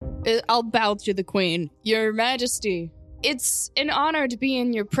I'll bow to the queen. Your Majesty, it's an honor to be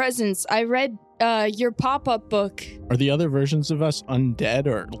in your presence. I read your pop-up book. Are the other versions of us undead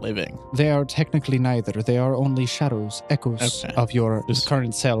or living? They are technically neither. They are only shadows, echoes of your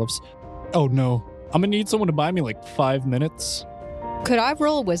current selves. Oh no. I'm gonna need someone to buy me like 5 minutes. Could I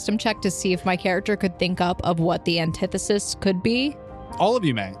roll a wisdom check to see if my character could think up of what the antithesis could be? All of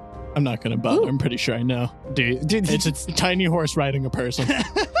you may. I'm not gonna bother. I'm pretty sure I know. Dude, It's a tiny horse riding a person.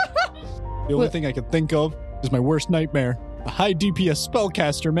 the only thing I can think of is my worst nightmare. A high DPS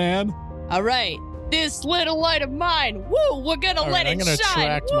spellcaster, man. All right, this little light of mine. Woo, we're gonna let it I'm gonna shine.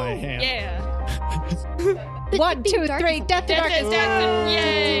 tract Woo, my hand. Yeah. 1, 2, 3, death and darkness.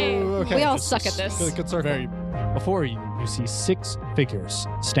 Yay. Okay, We all this suck is at this. Good circle. Very. Before you, you see 6 figures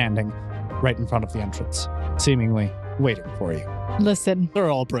standing right in front of the entrance, seemingly waiting for you. Listen, They're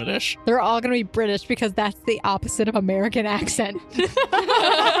all British. they're all going to be British because that's the opposite of American accent.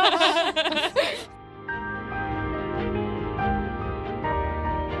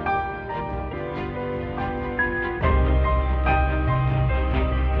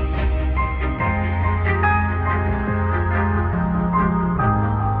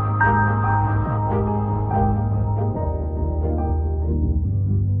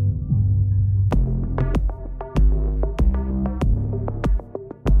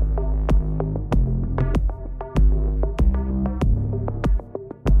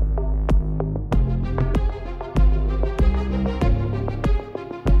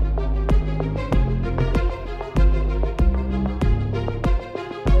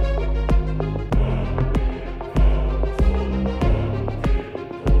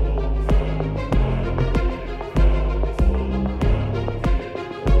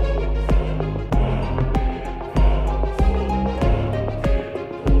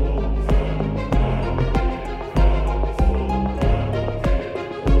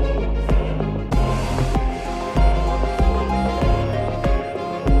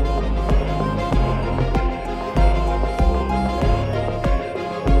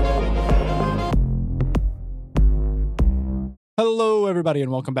 Hello, everybody,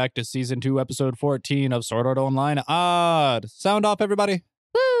 and welcome back to Season 2, Episode 14 of Sword Art Online Odd. Sound off, everybody.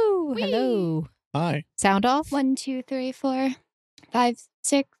 Woo! Hello. Hi. Sound off? 1, 2, 3, 4, 5,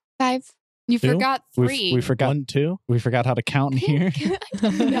 6, 5. You Two? forgot 3. We forgot. 1, 2. We forgot how to count in here.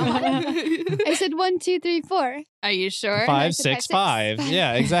 I said 1, 2, 3, 4. Are you sure? 5, said 6, 5, 5.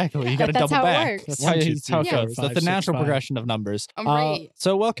 Yeah, exactly. You got to That's double how it back. works. That's One, how, two, it's how it three, four, goes. five, That's the six, natural five. progression of numbers. All right.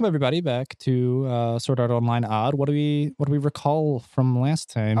 So welcome everybody back to Sword Art Online Odd. What do we recall from last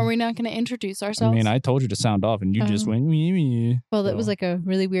time? Are we not going to introduce I ourselves? mean, I told you to sound off, and you just went. Well, that was like a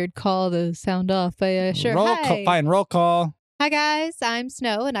really weird call to sound off, but sure. Roll Hi. call. Fine. Roll call. Hi, guys. I'm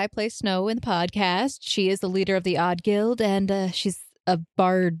Snow, and I play Snow in the podcast. She is the leader of the Odd Guild, and she's a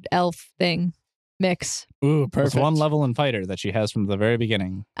bard elf thing mix. Ooh, With perfect. one level in fighter that she has from the very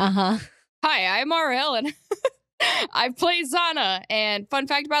beginning. Uh-huh. Hi, I'm RL, and I play Zana. And fun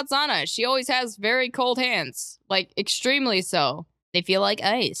fact about Zana, she always has very cold hands. Like, extremely so. They feel like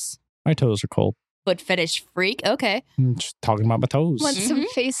ice. My toes are cold. Foot fetish freak? Okay. I'm just talking about my toes. Want some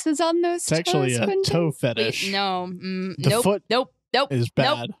faces on those It's actually toes, a Quentin? toe Wait, fetish. no. The Nope. foot Nope. Nope. is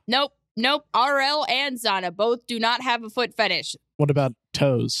bad. Nope. RL and Zana both do not have a foot fetish. What about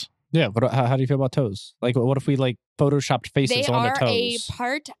toes? Yeah, but how do you feel about toes? Like, what if we like photoshopped faces They on are the a toes?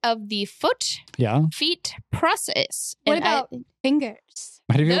 part of the Yeah. feet process. What And about fingers?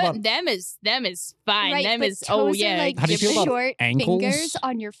 How do you feel about them is fine. Right, them but is toes yeah. are like How do you feel about short ankles? fingers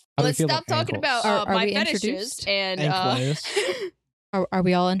on your How do you Let's feel stop about talking ankles? about Are my we fetishes introduced? and Ankles. Are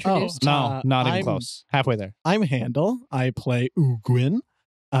we all introduced? No, not even I'm- close. Halfway there. I'm Handel. I play Ugwin.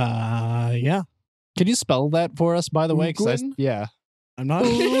 Yeah. Can you spell that for us, by the way? 'Cause Ugwin? yeah. I'm not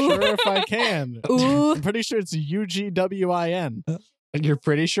sure if I can. Ooh. I'm pretty sure it's UGWIN. You're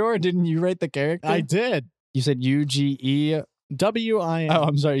pretty sure? Didn't you write the character? I did. You said UGE. WIN. Oh,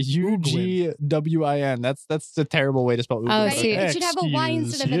 I'm sorry. Ugwin. UGWIN. That's a terrible way to spell Ugwin. Oh, right? see. It should have a Y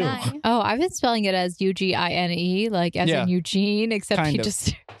instead of an Excuse I. Oh, I've been spelling it as UGINE, like as Yeah. in Eugene, except Kind he of.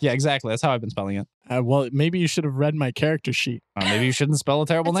 just... Yeah, exactly. That's how I've been spelling it. Well, maybe you should have read my character sheet. Maybe you shouldn't spell a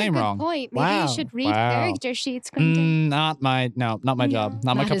terrible That's name a good wrong. point. Maybe Wow. you should read Wow. character sheets, Quentin. Not my job. Not my Not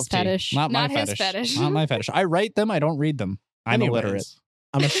cup his of tea. fetish. Not my Not his fetish. fetish. Not my fetish. I write them. I don't read them. I'm Anyways, illiterate.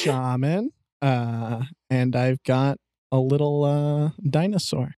 I'm a shaman. And I've got a little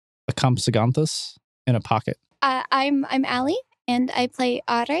dinosaur. A Compsognathus in a pocket. I'm Allie, and I play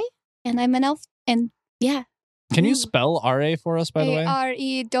Are, and I'm an elf. And yeah, Can you Ooh. spell RA for us, by the way?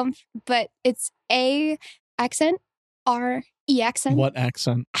 A-R-E, don't, but it's A accent, R-E accent. What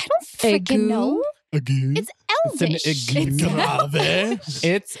accent? I don't freaking know. Agoo. It's It's an elvish. igloo.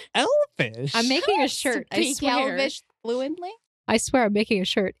 It's elfish. I'm making a shirt. I Speak swear. elvish fluently. I swear I'm making a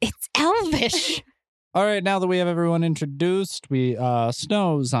shirt. It's elvish. All right, now that we have everyone introduced, we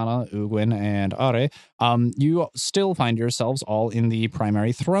Snow, Zana, Ugwin, and Are, you still find yourselves all in the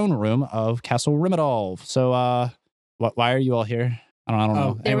primary throne room of Castle Rimmedolf. So, why are you all here? I don't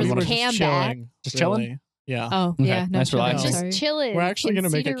know. There was we a were cam just back. chilling. Just chilling? really. Yeah. Oh, Okay, yeah. No, nice chilling, relaxing. sorry. Just chilling. We're actually in gonna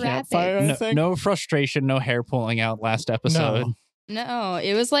make a Cedar campfire, Rapids. I think. No frustration, no hair pulling out last episode. No. No,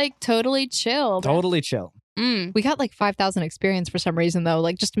 it was like totally chill. Totally chill. We got like 5,000 experience for some reason, though.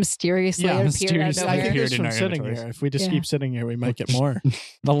 Like just mysteriously Yeah, appeared mysteriously out of I nowhere. think appeared it's in from our sitting inventories. here. If we just Yeah. keep sitting here, we might get more.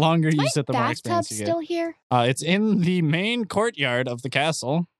 The longer you My sit, the more bathtub experience you get. still here. It's in the main courtyard of the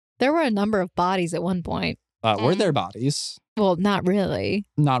castle. There were a number of bodies at one point. Were there bodies? Well, not really.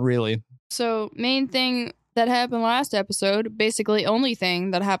 Not really. So, main thing that happened last episode, basically only thing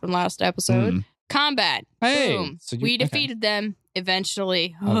that happened last episode, Mm. combat. Hey, Boom. so you- We okay. defeated them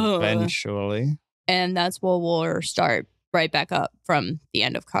eventually. Eventually. And that's where we'll start right back up from the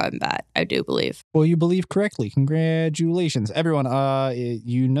end of combat, I do believe. Well, you believe correctly. Congratulations. Everyone,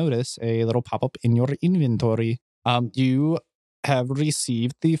 you notice a little pop-up in your inventory. You have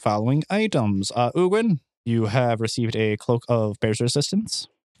received the following items. Ugwin, you have received a Cloak of Bear's Resistance.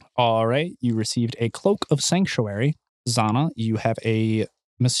 All right, you received a Cloak of Sanctuary. Zana, you have a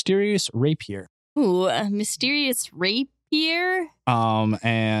Mysterious Rapier. Ooh, a mysterious rapier?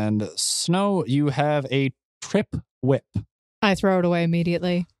 And Snow, you have a Trip Whip. I throw it away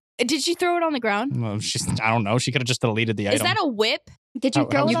immediately. Did she throw it on the ground? Well, I don't know. She could have just deleted the item. Is that a whip? Did you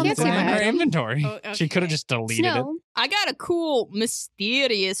throw How it you on was the can't see in my ground? her item. inventory? Oh, She could have okay. just deleted it. Snow. I got a cool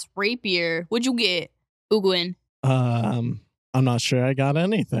mysterious rapier. What'd you get, Ugwin? I'm not sure I got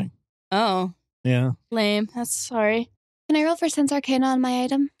anything. Oh, Yeah. lame. That's sorry. Can I roll for Sense Arcana on my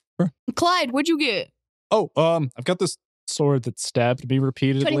item? Clyde, what'd you get? Oh, I've got this sword that stabbed me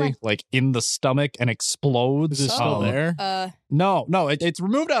repeatedly, 21. like in the stomach, and explodes. Is it still Oh. there? No, it's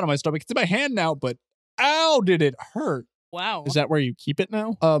removed out of my stomach. It's in my hand now, but ow, did it hurt? Wow. Is that where you keep it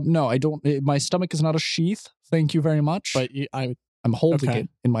now? No, I don't. My stomach is not a sheath. Thank you very much. But I'm holding okay. it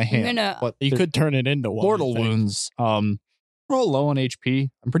in my hand. gonna- but you they're could turn it into one. I mortal think. wounds. We're all low on HP.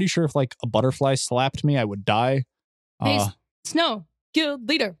 I'm pretty sure if like a butterfly slapped me, I would die. Hey, Snow, guild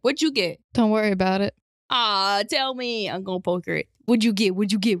leader, what'd you get? Don't worry about it. Ah, tell me. I'm gonna poker it. What'd you get?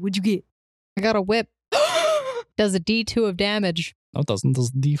 What'd you get? What'd you get? I got a whip. Does a D2 of damage. no, it doesn't.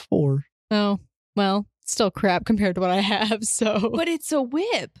 Does D4. Oh, well, still crap compared to what I have, so. But it's a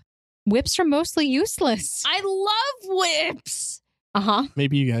whip. Whips are mostly useless. I love whips. Uh-huh.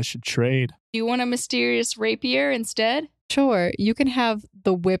 Maybe you guys should trade. Do you want a mysterious rapier instead? Sure, you can have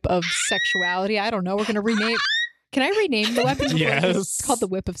the whip of sexuality. I don't know. We're going to rename... Can I rename the weapon? Yes. It's called the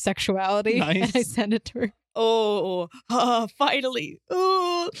whip of sexuality. Nice. And I send it to her. Oh, finally.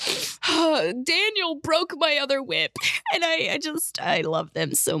 Oh, Daniel broke my other whip. And I love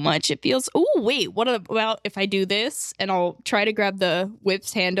them so much. It feels, oh, wait, what about if I do this and I'll try to grab the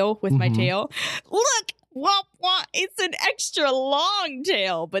whip's handle with my Mhm. tail? Look, womp womp, it's an extra long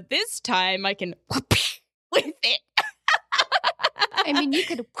tail, but this time I can with it. I mean, you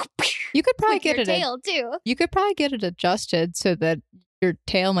could You could probably with get your it. tail too. You could probably get it adjusted so that your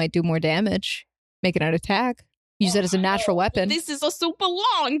tail might do more damage. Make it an attack. Use it as a natural weapon. This is a super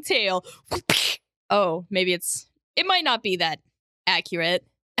long tail. Oh, maybe it might not be that accurate.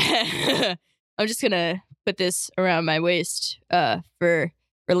 I'm just gonna put this around my waist for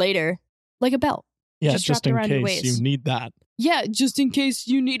later, like a belt. Yeah, Just just wrapped in around your case waist. you need that. Yeah, just in case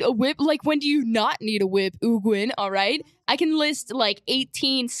you need a whip. Like, when do you not need a whip, Ugwin? All right, I can list like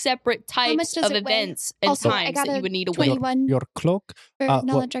 18 separate much types does of it weigh? events and Also, I times got that a you would need a whip. 21 Your cloak? for well-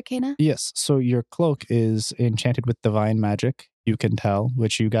 Knowledge Arcana. Yes. So your cloak is enchanted with divine magic, you can tell,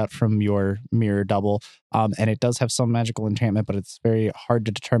 which you got from your mirror double. And it does have some magical enchantment, but it's very hard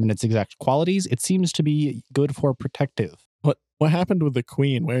to determine its exact qualities. It seems to be good for protective. What happened with the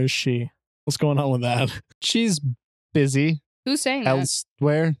queen? Where is she? What's going on with that? She's busy Who's saying that?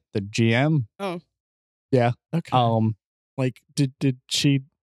 elsewhere. The GM. Okay. Like, did she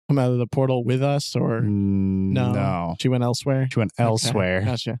come out of the portal with us, or No. she went elsewhere? She went elsewhere. Okay,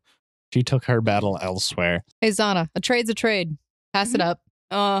 gotcha. She took her battle elsewhere. Hey, Zana, a trade's a trade. Pass it up.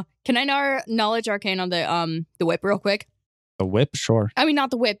 Can I knowledge arcane on the whip real quick? The whip? Sure. I mean,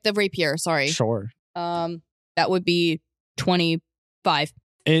 not the whip, the rapier. Sorry. Sure. That would be 25.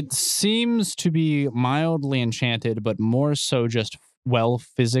 It seems to be mildly enchanted, but more so just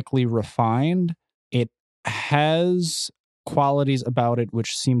physically refined. It has qualities about it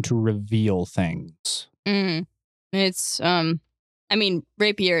which seem to reveal things. It's I mean,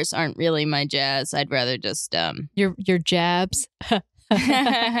 rapiers aren't really my jazz. I'd rather just Your jabs. That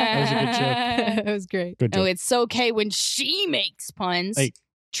was a good joke. That was great. Good Oh, job. it's okay when she makes puns. Hey,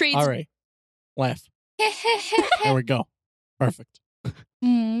 Trades. All right. Laugh. There we go. Perfect.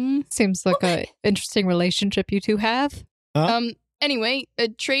 Seems like a interesting relationship you two have. Anyway, a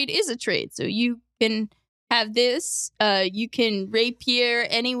trade is a trade. So you can have this. You can rapier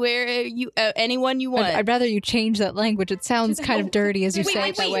anywhere anyone you want. I'd rather you change that language. It sounds kind of dirty as you say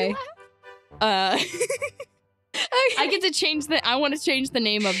it that way. I get to change I want to change the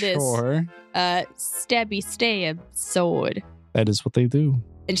name of this. Sure. Stabby stab sword. That is what they do.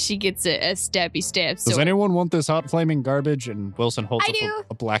 And she gets a stabby stab Does sword. anyone want this hot flaming garbage? And Wilson holds I up do.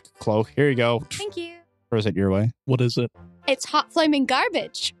 a black cloak. Here you go. Thank you. Throws it your way. What is it? It's hot flaming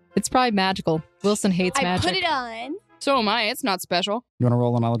garbage. It's probably magical. Wilson hates I magic. put it on. So am I. It's not special. You want to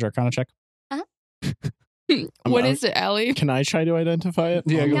roll a knowledge arcana check? What I'm- is it, Allie? Can I try to identify it?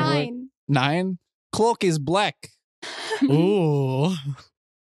 Yeah, go for it. 9. 9. Cloak is black. Ooh.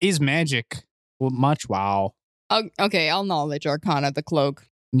 Is magic. Well, much wow. Okay, I'll knowledge arcana the cloak.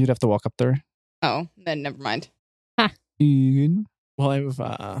 You'd have to walk up there. Oh, then never mind. Egan. Well, I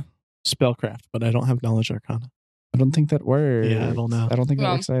have spellcraft, but I don't have knowledge arcana. I don't think that works. Yeah, I don't know. I don't think that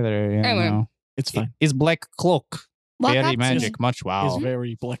Well, works either. Yeah, anyway. no. It's fine. Is black cloak. Walk Very up to magic. me. Much wow. It's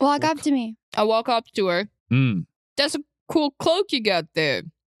very black. Walk book. up to me. I walk up to her. Mm. That's a cool cloak you got there.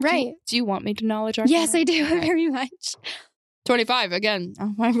 Right. Do you want me to knowledge arcana? Yes, I do Okay. very much. 25 again.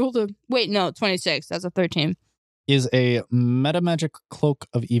 Oh, I rolled a. Wait, no, 26. That's a 13. Is a metamagic cloak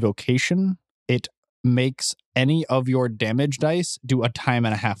of evocation. It makes any of your damage dice do a time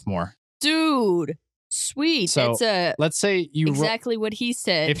and a half more. Dude, sweet. So, That's Let's say you exactly what he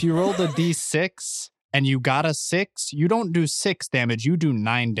said. if you rolled a d6 and you got a 6, you don't do 6 damage, you do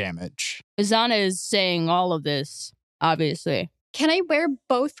 9 damage. Zana is saying all of this, obviously. Can I wear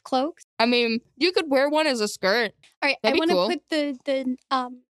both cloaks? I mean, you could wear one as a skirt. All right, That'd I be want to cool. put the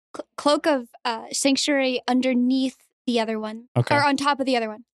cloak of sanctuary underneath the other one, Okay. or on top of the other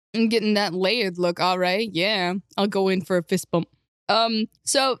one. I'm getting that layered look. All right, yeah, I'll go in for a fist bump.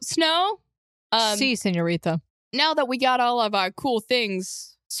 So Snow, See, senorita. now that we got all of our cool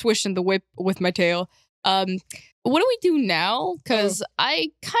things, swishing the whip with my tail, what do we do now? Because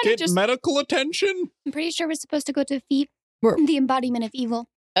I kind of just medical attention. I'm pretty sure we're supposed to go defeat We're- the embodiment of evil.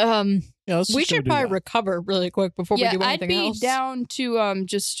 Yeah, let's We just go should do probably that. recover really quick before we do I'd anything be else. down to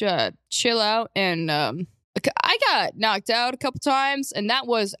just chill out and I got knocked out a couple times, and that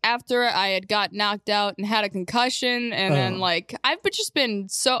was after I had got knocked out and had a concussion, and then Oh. like just been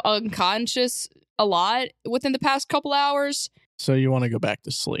so unconscious a lot within the past couple hours. So you want to go back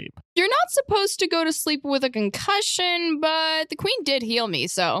to sleep? You're not supposed to go to sleep with a concussion, but the queen did heal me,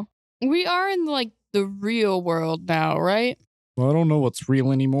 so we are in like the real world now, right? Well, I don't know what's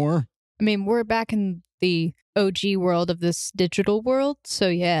real anymore. I mean, we're back in the OG world of this digital world, so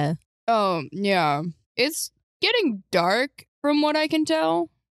yeah. Oh, yeah. It's getting dark from what I can tell.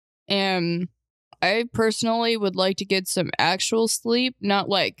 And I personally would like to get some actual sleep, not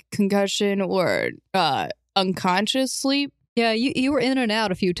like concussion or unconscious sleep. Yeah, you were in and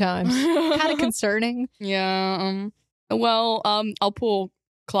out a few times. Kind of concerning. Yeah. I'll pull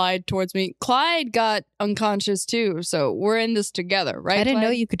Clyde towards me. Clyde got unconscious too, so we're in this together, right? I didn't know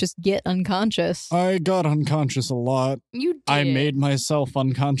Clyde? you could just get unconscious. I got unconscious a lot. You did. I made myself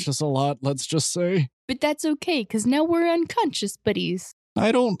unconscious a lot, let's just say. But that's okay, because now we're unconscious buddies.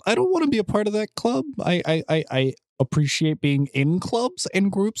 I don't want to be a part of that club. I appreciate being in clubs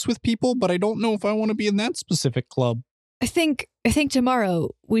and groups with people, but I don't know if I want to be in that specific club. I think tomorrow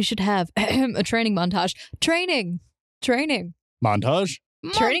we should have a training montage. Training. Montage?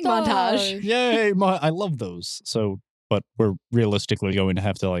 Training montage. Yay! I love those. So, but we're realistically going to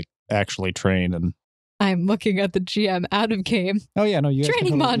have to like actually train and. I'm looking at the GM out of game. Oh yeah, no, you guys,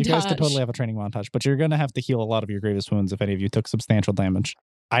 Training you guys could montage. totally have a training montage, but you're going to have to heal a lot of your gravest wounds if any of you took substantial damage.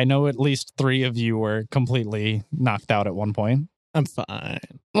 I know at least 3 of you were completely knocked out at one point. I'm fine.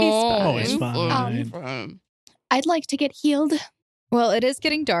 He's It's fine. fine. I'd like to get healed. Well, it is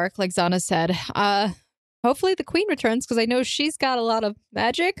getting dark, like Zana said. Hopefully the queen returns because I know she's got a lot of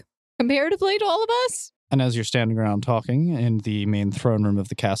magic comparatively to all of us. And as you're standing around talking in the main throne room of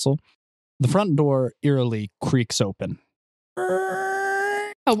the castle, the front door eerily creaks open.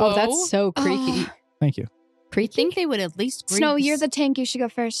 Oh, that's so creaky. Thank you. I think they would at least Snow, greet you're us. the tank. You should go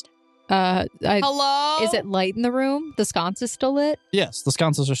first. Hello? Is it light in the room? The sconce is still lit? Yes, the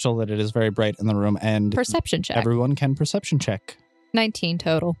sconces are still lit. It is very bright in the room, and Perception check. everyone can perception check. 19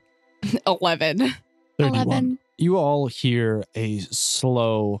 total. 11? 31. 11. You all hear a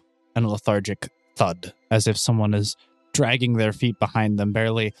slow and lethargic thud, as if someone is dragging their feet behind them,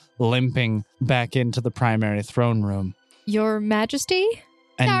 barely limping back into the primary throne room. Your Majesty?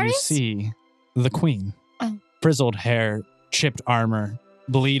 And you Darius? see the queen. Oh. Frizzled hair, chipped armor,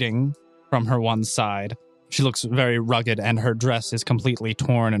 bleeding from her one side. She looks very rugged, and her dress is completely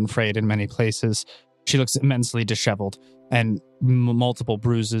torn and frayed in many places. She looks immensely disheveled, and multiple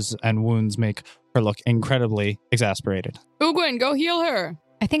bruises and wounds make her look incredibly exasperated. Ugwin, go heal her.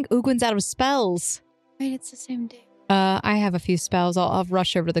 I think Ugwin's out of spells. Wait, it's the same day. I have a few spells. I'll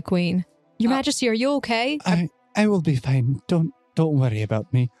rush over to the queen. Your Majesty, are you okay? I will be fine. Don't worry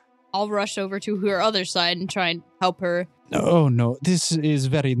about me. I'll rush over to her other side and try and help her. Oh, no, this is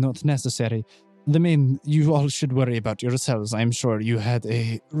very not necessary. You all should worry about yourselves. I'm sure you had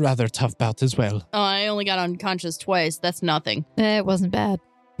a rather tough bout as well. Oh, I only got unconscious twice. That's nothing. It wasn't bad.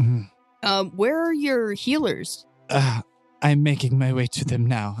 Where are your healers? I'm making my way to them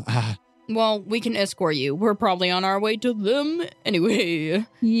now. Well, we can escort you. We're probably on our way to them anyway.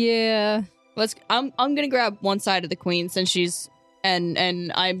 Yeah. I'm gonna grab one side of the queen since she's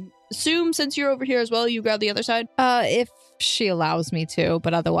and I assume since you're over here as well, you grab the other side. If she allows me to,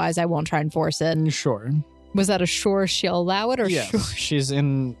 but otherwise I won't try and force it. Sure. Was that a sure she'll allow it or Yes, sure? she's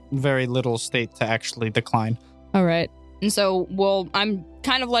in very little state to actually decline. All right. And so, I'm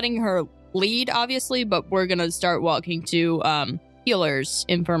kind of letting her lead, obviously, but we're gonna start walking to healer's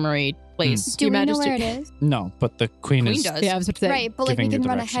infirmary place. Do Your we know Majesty. where it is? No, but the queen Queen is... does. Yeah, I was about to say. Right, but like we giving you can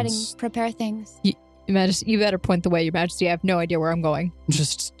run ahead directions. and prepare things. Your Majesty, you better point the way, Your Majesty. I have no idea where I'm going.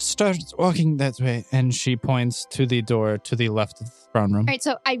 Just start walking that way. And she points to the door to the left of the throne room. All right,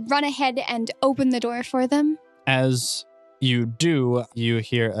 so I run ahead and open the door for them. As you do, you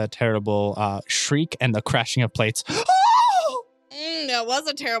hear a terrible shriek and the crashing of plates. That was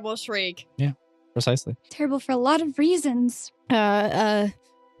a terrible shriek. Precisely. Terrible for a lot of reasons.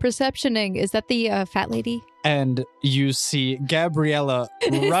 Perceptioning. Is that the fat lady? And you see Gabriella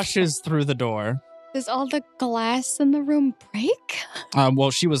rushes through the door. Does all the glass in the room break?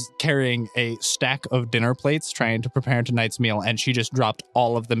 Well, she was carrying a stack of dinner plates trying to prepare tonight's meal, and she just dropped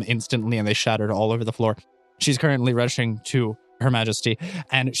all of them instantly, and they shattered all over the floor. She's currently rushing to Her Majesty,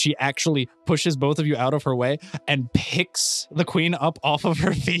 and she actually pushes both of you out of her way and picks the queen up off of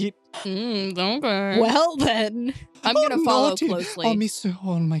her feet. Okay. Well, then. I'm gonna follow naughty. closely. Oh, miss,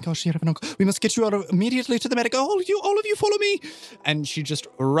 oh my gosh, we must get you out immediately to the medic. All of you follow me. And she just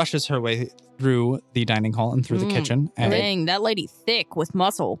rushes her way through the dining hall and through the kitchen. And Dang, that lady thick with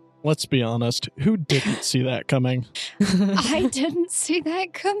muscle. Let's be honest. Who didn't see that coming? I didn't see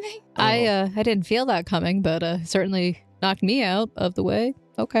that coming. I didn't feel that coming, but certainly knocked me out of the way.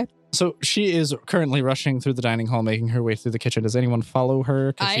 Okay. so she is currently rushing through the dining hall, making her way through the kitchen. Does anyone follow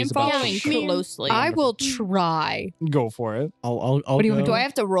her? 'Cause I am she's about to following shoot. closely. I will try Go for it. I'll What do you want Do I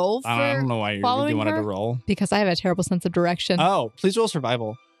have to roll for? I don't know why you following wanted to her? roll. because I have a terrible sense of direction. Oh, please roll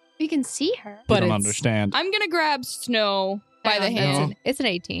survival. We can see her. But you don't it's- understand. I'm gonna grab Snow by the It's hand. it's an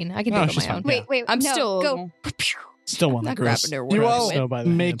 18. I can No, do it on she's my own. fine. Wait, I'm no, still go. still want to Not grasp. grabbing her You word all of it. Snow by the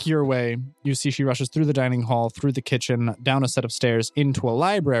make hand. your way. You see she rushes through the dining hall, through the kitchen, down a set of stairs, into a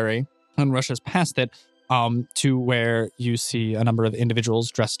library, and rushes past it to where you see a number of individuals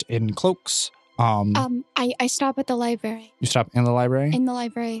dressed in cloaks. I stop at the library. You stop in the library? In the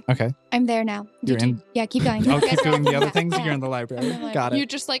library. Okay. I'm there now. You're in- Yeah, keep going. I'll You keep guys doing the are- other things. Yeah. You're in the library. I'm in the library. Got You're it.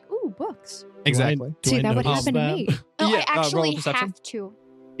 just like, ooh, books. Exactly. Do See, I that would notice happen to me. Oh, Yeah, I actually roll perception. have to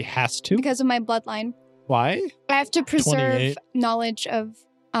He has to. because of my bloodline. Why? I have to preserve 28. knowledge of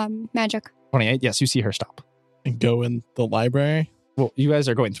magic. 28. Yes, you see her stop. And go in the library. Well, you guys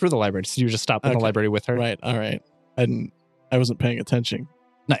are going through the library, so you just stop in the Okay. library with her. Right. All right. I wasn't paying attention.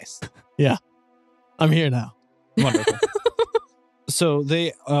 Nice. I'm here now. Wonderful. So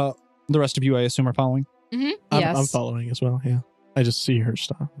they, the rest of you, I assume, are following? I'm Yes. following as well. Yeah. I just see her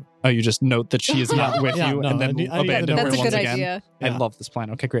stop. Oh, you just note that she is not with Yeah, you no, and then I need to abandon know her That's a once good again. idea. I Yeah. love this plan.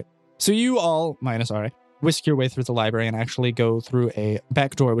 Okay, great. So you all, minus Ari, whisk your way through the library and actually go through a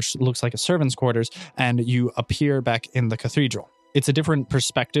back door, which looks like a servant's quarters, and you appear back in the cathedral. It's a different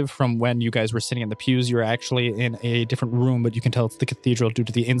perspective from when you guys were sitting in the pews. You're actually in a different room, but you can tell it's the cathedral due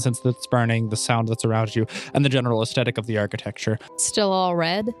to the incense that's burning, the sound that's around you, and the general aesthetic of the architecture. Still all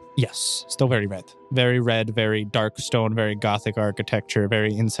red. Yes, still very red. Very red, very dark stone, very gothic architecture,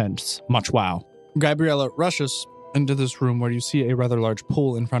 very incense. Much wow. Gabriella rushes into this room where you see a rather large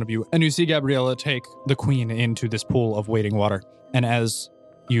pool in front of you, and you see Gabriella take the queen into this pool of waiting water. And as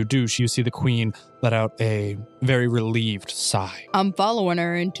you do, you see the queen let out a very relieved sigh. I'm following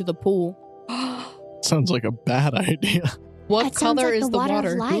her into the pool. Sounds like a bad idea. What That sounds color like is the of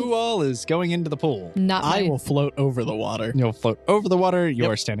water? life. Who all is going into the pool? Not I mine. will float over the water. You'll float over the water. You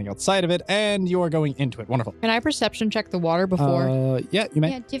Yep. are standing outside of it, and you are going into it. Wonderful. Can I perception check the water before? Yeah, you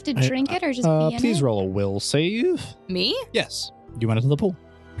may. Yeah, do you have to I- drink it or just be in Please it? roll a will save. Me? Yes, you went into the pool.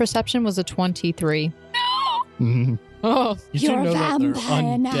 Perception was a 23. Mhm. Oh, You do You're a know that they're vampire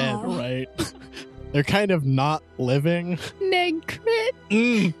undead, now. right? They're kind of not living. neg crit.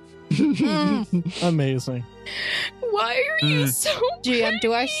 Mm. Amazing. Why are you so GM,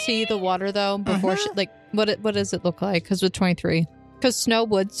 do I see the water though before she, like what does it look like? Because with 23, because Snow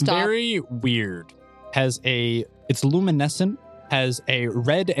would stop. Very weird. It's luminescent. Has a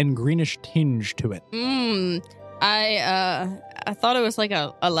red and greenish tinge to it. I thought it was like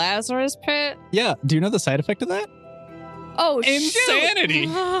a Lazarus pit. Yeah. Do you know the side effect of that? Oh, Insanity.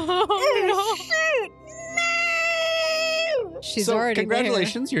 She's So, already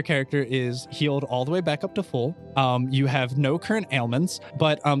congratulations, your character is healed all the way back up to full. You have no current ailments,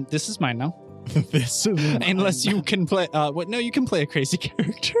 but this is mine now. This is Unless you can play. No, you can play a crazy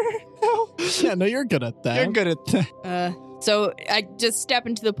character. No. Yeah, no, you're good at that. You're good at that. So I just step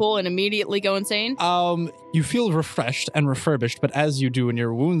into the pool and immediately go insane. You feel refreshed and refurbished, but as you do, and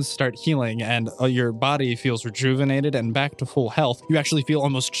your wounds start healing and your body feels rejuvenated and back to full health, you actually feel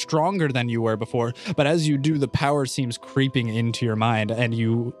almost stronger than you were before. But as you do, the power seems creeping into your mind, and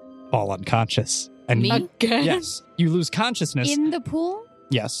you fall unconscious. And Me? Again? yes, you lose consciousness. In the pool?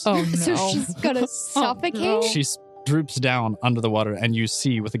 Yes. Oh no. So she's gonna suffocate? no. She droops down under the water, and you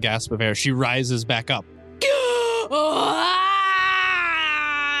see, with a gasp of air, she rises back up.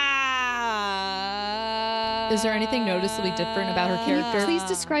 Is there anything noticeably different about her Can you character? please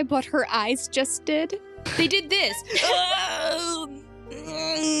describe what her eyes just did? They did this.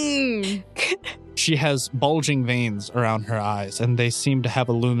 She has bulging veins around her eyes, and they seem to have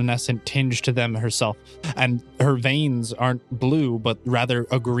a luminescent tinge to them herself. And her veins aren't blue, but rather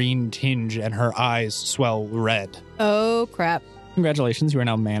a green tinge, and her eyes swell red. Oh crap. Congratulations, you are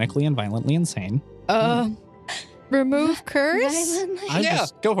now manically and violently insane. Remove curse? Violently?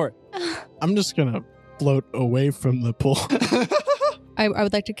 Go for it. I'm just gonna float away from the pool. I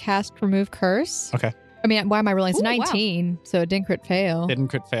would like to cast remove curse. Okay. I mean, why am I rolling? It's Ooh, wow. 19, so it didn't crit fail. Didn't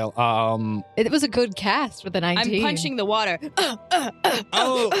crit fail. It was a good cast with a 19. I'm punching the water.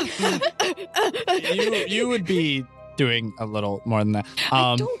 You would be doing a little more than that.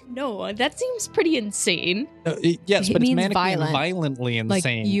 I don't know. That seems pretty insane. Yes, It but it's means manically violent. and violently Like,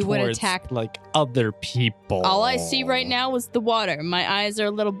 insane. you would towards, attack- like other people. All I see right now is the water. My eyes are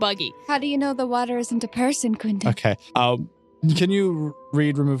a little buggy. How do you know the water isn't a person, Quentin? Okay. Can you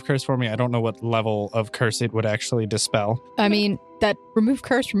read remove curse for me? I don't know what level of curse it would actually dispel, I mean, that remove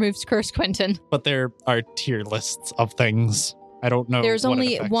curse removes curse, Quentin. but there are tier lists of things. I don't know. There's what it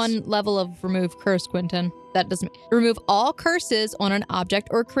only affects. one level of remove curse, Quentin. That doesn't remove all curses on an object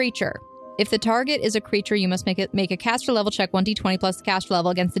or creature. If the target is a creature, you must make a caster level check 1d20 plus the caster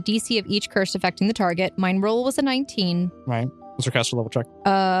level against the DC of each curse affecting the target. Mine roll was a 19. Right. What's your caster level check?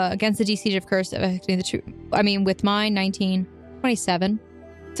 Against the DC of curse affecting the two. I mean, with mine 19, 27.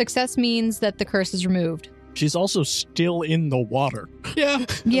 Success means that the curse is removed. She's also still in the water. Yeah.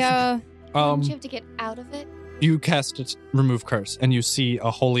 Yeah. Don't you have to get out of it? You cast it, remove curse, and you see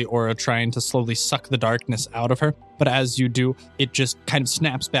a holy aura trying to slowly suck the darkness out of her. But as you do, it just kind of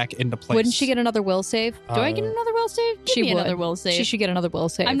snaps back into place. Wouldn't she get another will save? Do I get another will save? Give She me would. another will save. She should get another will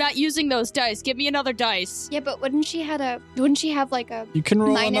save. I'm not using those dice. Give me another dice. Yeah, but wouldn't she have like a You can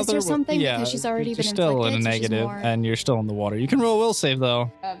roll minus another or something Yeah, because she's already you're been still in a inflicted, so she's negative, more- and you're still in the water. You can roll a will save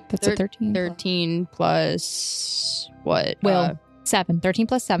though. That's a 13. 13 plus what? Will. 7. 13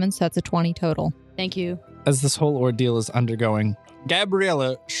 plus 7, so that's a 20 total. Thank you. As this whole ordeal is undergoing,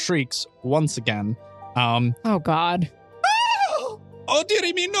 Gabriella shrieks once again. Oh, God. Oh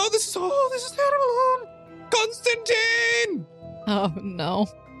dearie me, no! This is terrible! Constantine! Oh, no.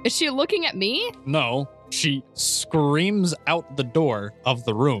 Is she looking at me? No, she screams out the door of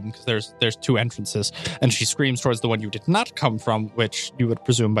the room because there's two entrances, and she screams towards the one you did not come from, which you would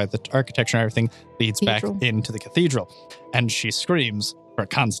presume by the architecture and everything leads Cathedral. back into the cathedral. And she screams for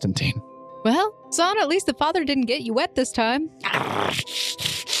Constantine. Well, son, at least the father didn't get you wet this time.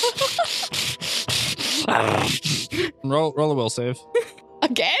 Roll a will save.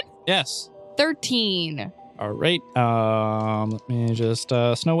 Again? Yes. 13. All right. Let me just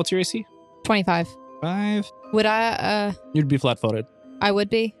Snow. What's your AC? 25. 5. Would I, You'd be flat-footed. I would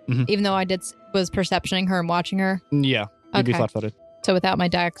be, Mhm. even though I was perceptioning her and watching her. Yeah, you'd be Okay. flat-footed. So without my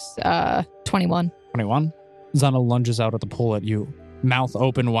dex, 21. 21. Zana lunges out of the pool at you. mouth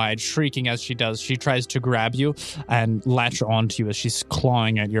open wide, shrieking as she does. She tries to grab you and latch onto you as she's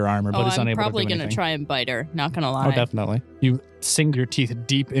clawing at your armor, but is I'm unable probably to do gonna anything. try and bite her. Not gonna lie. Oh, definitely. You sink your teeth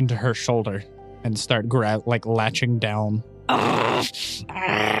deep into her shoulder and start latching down.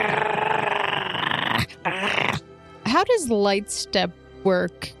 How does light step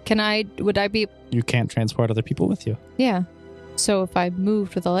work? Would I be... You can't transport other people with you. Yeah. So if I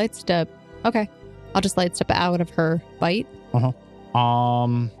moved with a light step, okay. I'll just light step out of her bite.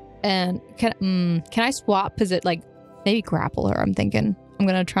 And can I swap? Maybe grapple her, I'm thinking. I'm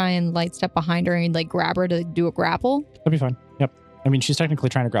going to try and light step behind her and grab her to do a grapple. That'd be fine. Yep. I mean, she's technically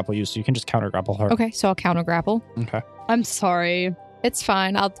trying to grapple you, so you can just counter grapple her. Okay, so I'll counter grapple. Okay. I'm sorry. It's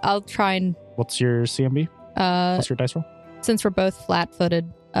fine. I'll try and What's your CMB? What's your dice roll? since we're both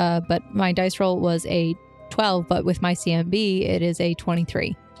flat-footed, but my dice roll was a 12, but with my CMB, it is a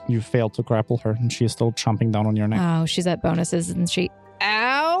 23. You failed to grapple her, and she is still chomping down on your neck. Oh, she's at bonuses, isn't she?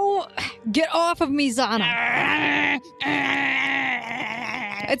 Ow! Get off of me, Zana!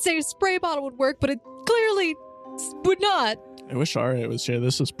 I'd say a spray bottle would work, but it clearly would not. I wish Aria was here.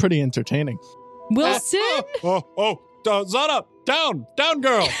 This is pretty entertaining. Wilson? Zana, down,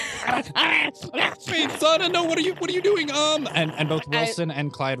 girl. Wait, Zana, no, what are you doing? And both Wilson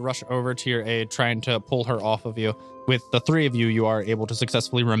and Clyde rush over to your aid, trying to pull her off of you. With the three of you, you are able to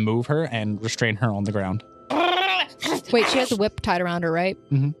successfully remove her and restrain her on the ground. Wait, she has a whip tied around her, right?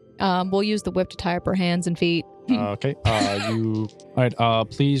 Mm-hmm. We'll use the whip to tie up her hands and feet. Okay. All right.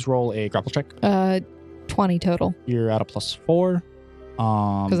 Please roll a grapple check. 20 total. You're at a +4.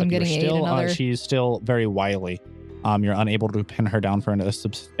 Because I'm getting still, 8 another. she's still very wily. You're unable to pin her down for a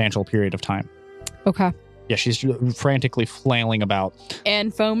substantial period of time. Okay. Yeah, she's frantically flailing about.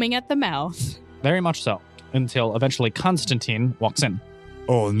 And foaming at the mouth. Very much so. Until eventually Constantine walks in.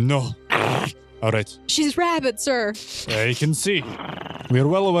 Oh no. All right. She's rabid, sir. I can see. We are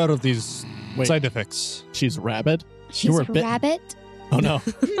well aware of these Wait, side effects. she's rabid? She's were a bitten. rabbit. Oh, no.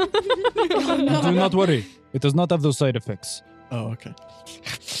 Do not worry. It does not have those side effects. Oh, okay.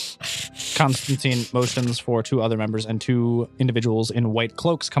 Constantine motions for two other members, and two individuals in white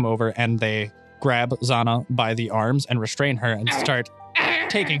cloaks come over, and they grab Zana by the arms and restrain her and start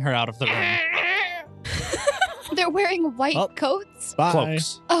taking her out of the room. They're wearing white Oh. coats. Bye.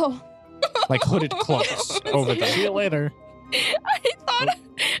 Cloaks. Oh, Like hooded cloaks over See them. you later. I thought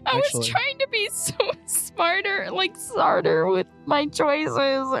I was Actually- trying to be so smarter with my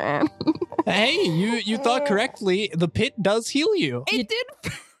choices, and Hey, you thought correctly. The pit does heal you. it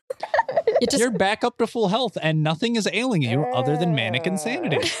did. You're back up to full health, and nothing is ailing you other than manic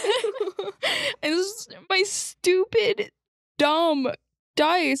insanity. It's my stupid, dumb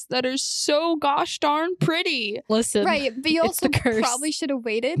dice that are so gosh darn pretty. Listen. right. But you It's also the curse. probably should have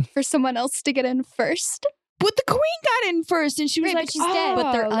waited for someone else to get in first. But the queen got in first, and she was Right, but like, she's dead.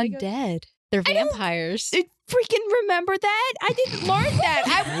 But they're like, undead. They're I don't- vampires. I freaking remember that? I didn't learn that.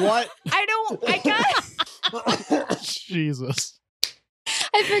 What? I got. Jesus.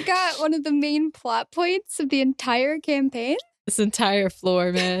 I forgot one of the main plot points of the entire campaign. This entire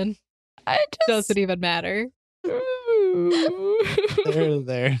floor, man. I just Doesn't even matter.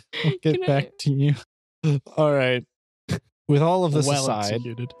 There. I'll get Can back to you. All right. With all of this Well aside,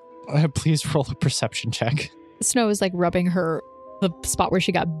 executed. please roll a perception check. Snow is like rubbing the spot where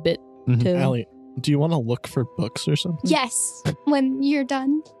she got bit Mhm. too. Allie, do you want to look for books or something? Yes, when you're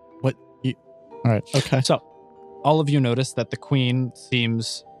done. Okay. So, all of you notice that the queen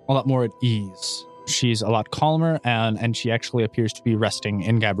seems a lot more at ease. She's a lot calmer, and she actually appears to be resting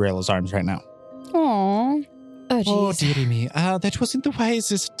in Gabriella's arms right now. Aww. Oh, jeez. Oh, dearie me. That wasn't the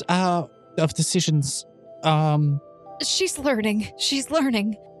wisest of decisions. She's learning. She's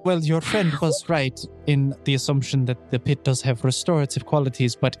learning. Well, your friend was right in the assumption that the pit does have restorative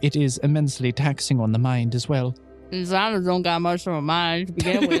qualities, but it is immensely taxing on the mind as well. Zana don't got much of a mind to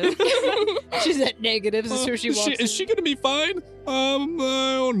begin with. She's at negatives as soon as she walks Is she gonna be fine? I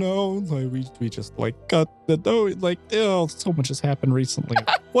don't know. Like we just got the So much has happened recently.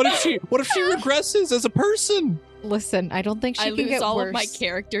 What if she regresses as a person? Listen, I don't think she I can lose get all worse. of my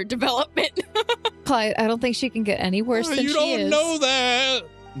character development. Clyde, I don't think she can get any worse than you she don't is. know that.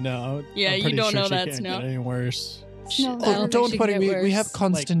 No. Yeah, I'm you pretty don't sure know she that, can't Snow. get any worse. No. I don't think Don't she worry, can get we have worse.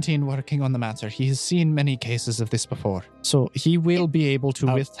 Constantine working on the matter. He has seen many cases of this before. So he will be able to,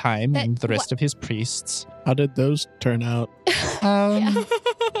 Oh. with time That- and the rest of his priests. How did those turn out? I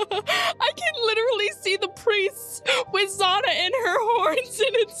can literally see the priests with Zana and her horns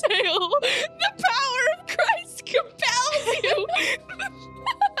in a tail. The power of Christ compels you.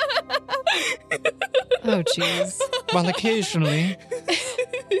 Oh, jeez. Well, occasionally,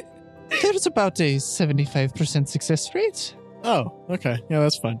 there's about a 75% success rate. Oh, okay. Yeah,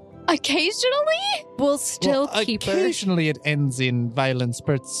 that's fine. Occasionally? We'll still Well, keep her. occasionally it ends in violent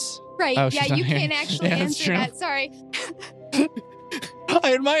spurts. Right. Oh, yeah, she's not you here. can't actually Yeah, that's answer true. that. Sorry.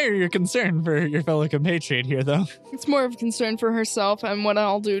 I admire your concern for your fellow compatriot here, though. It's more of a concern for herself and what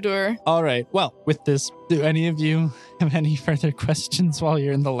I'll do to her. All right. Well, with this, do any of you have any further questions while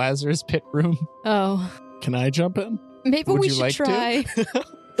you're in the Lazarus pit room? Oh, Can I jump in? maybe Would we you should like to? try.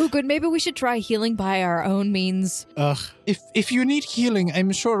 Oh, good. Maybe we should try healing by our own means. Ugh. If you need healing,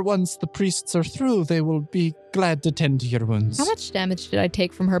 I'm sure once the priests are through, they will be glad to tend to your wounds. How much damage did I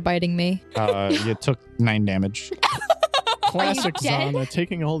take from her biting me? You took 9 damage. Classic dead? Zana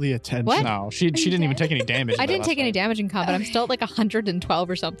taking all the attention. What? No, she you didn't even dead? take any damage. I in that didn't take last any fight. damage in combat. I'm still at like 112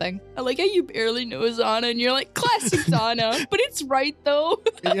 or something. I like how you barely know Zana and you're like, classic Zana. But it's right, though.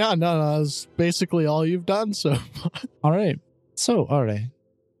 Yeah, no, that's basically all you've done so far. All right. So, all right.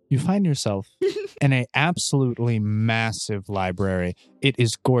 You find yourself in a absolutely massive library. It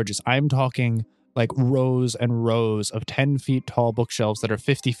is gorgeous. I'm talking like rows and rows of 10 feet tall bookshelves that are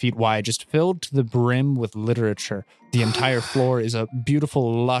 50 feet wide, just filled to the brim with literature. The entire floor is a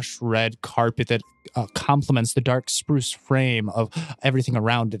beautiful, lush red carpet that complements the dark spruce frame of everything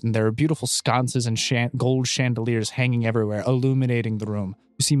around it. And there are beautiful sconces and gold chandeliers hanging everywhere, illuminating the room.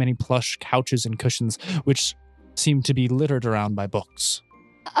 You see many plush couches and cushions, which seem to be littered around by books.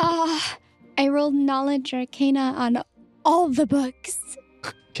 I rolled knowledge arcana on all the books.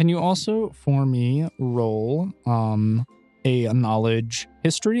 Can you also, for me, roll a knowledge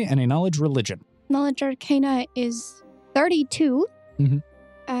history and a knowledge religion? Knowledge arcana is 32. Mhm.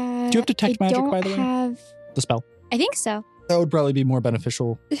 Do you have detect magic, by the way? Have... The spell. I think so. That would probably be more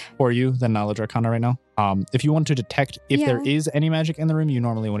beneficial for you than knowledge arcana right now. If you want to detect if there is any magic in the room, you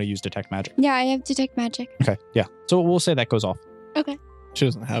normally want to use detect magic. Yeah, I have detect magic. Okay, yeah. So we'll say that goes off. Okay. She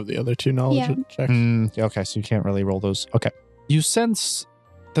doesn't have the other two knowledge Yeah. checks. Okay, so you can't really roll those. Okay. You sense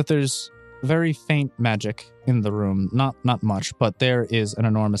that there's very faint magic in the room. Not much, but there is an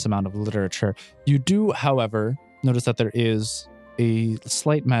enormous amount of literature. You do, however, notice that there is a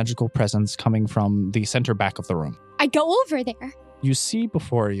slight magical presence coming from the center back of the room. I go over there. You see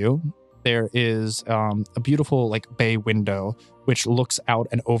before you, there is a beautiful like bay window, which looks out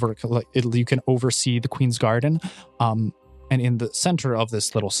and over, you can oversee the Queen's Garden. And in the center of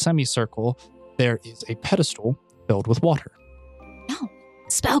this little semicircle, there is a pedestal filled with water.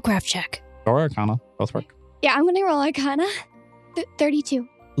 Spellcraft check. Or Arcana, both work. Yeah, I'm going to roll arcana. 32.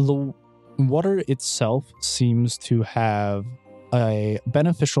 The water itself seems to have a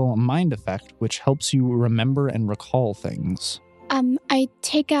beneficial mind effect, which helps you remember and recall things. I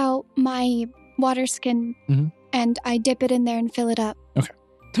take out my water skin Mhm. and I dip it in there and fill it up. Oh,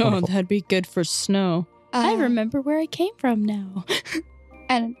 Wonderful. that'd be good for snow. I Uh, remember where I came from now.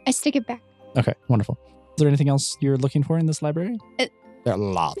 And I stick it back. Okay, wonderful. Is there anything else you're looking for in this library? It- There are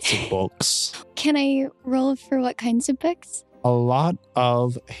lots of books. Can I roll for what kinds of books? A lot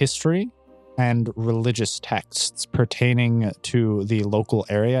of history and religious texts pertaining to the local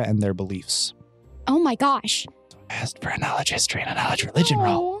area and their beliefs. Oh my gosh. I asked for a knowledge history and a knowledge religion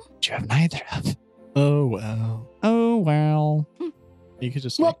roll, Oh. but you have neither of. Oh, well. Oh, well. You could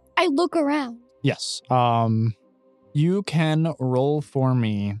just Well, I look around. Yes. You can roll for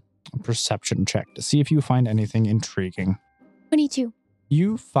me a perception check to see if you find anything intriguing. 22.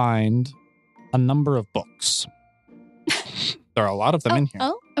 You find a number of books. There are a lot of them in here.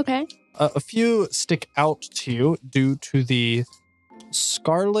 Oh, okay. A few stick out to you due to the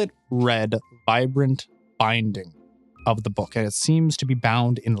scarlet red, vibrant binding of the book. And it seems to be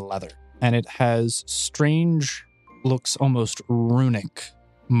bound in leather. And it has strange, looks almost runic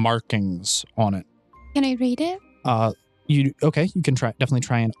markings on it. Can I read it? You can definitely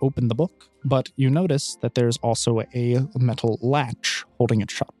try and open the book, but you notice that there's also a metal latch holding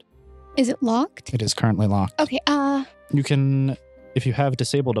it shut. Is it locked? It is currently locked. Okay, You can, if you have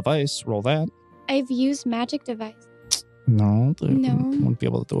disable device, roll that. I've used magic device. No, they No. won't be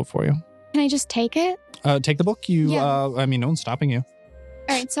able to do it for you. Can I just take it? Take the book. Yeah. No one's stopping you.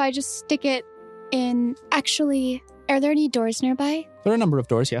 All right, so I just stick it in. Actually, are there any doors nearby? There are a number of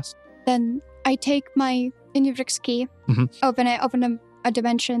doors, yes. Then I take my Inuvrix key, Mhm. open a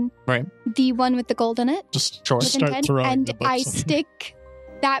dimension. Right. The one with the gold in it. just Sure. with start intent, throwing and the books. I on. stick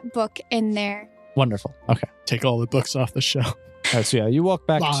that book in there. Wonderful. Okay. Take all the books off the shelf. All right, so yeah, you walk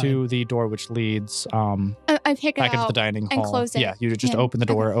back Fine. to the door which leads I pick it back into out. the dining and hall. close it. Yeah, you just Yeah. open the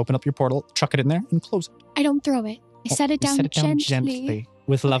door, open up your portal, chuck it in there, and close it. I don't throw it. I set it You down, set it down gently. gently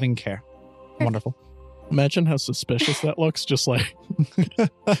with loving care. Wonderful. Imagine how suspicious that looks. Just like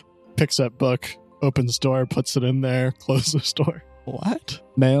picks that book, opens door, puts it in there, closes door. What?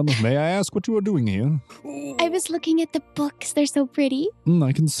 Ma'am, may I ask what you are doing here? I was looking at the books. They're so pretty.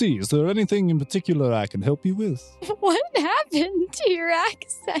 I can see. Is there anything in particular I can help you with? What happened to your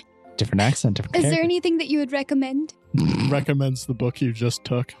accent? Different accent, different Is there character. anything that you would recommend? Recommends the book you just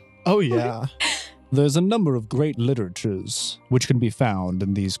took. Oh, yeah. There's a number of great literatures which can be found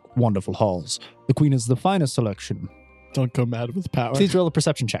in these wonderful halls. The Queen is the finest selection. Don't go mad with power. Please roll a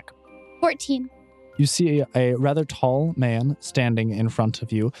perception check. 14. You see a rather tall man standing in front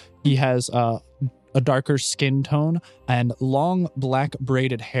of you. He has a darker skin tone and long black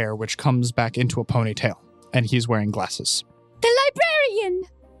braided hair, which comes back into a ponytail. And he's wearing glasses. The librarian!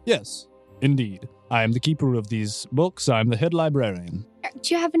 Yes, indeed. I am the keeper of these books. I'm the head librarian.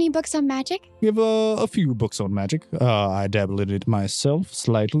 Do you have any books on magic? We have a few books on magic. I dabble in it myself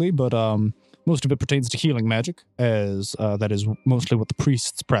slightly, but most of it pertains to healing magic, as that is mostly what the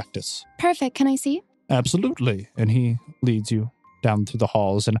priests practice. Perfect. Can I see? Absolutely. And he leads you down through the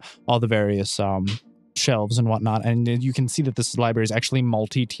halls and all the various shelves and whatnot. And you can see that this library is actually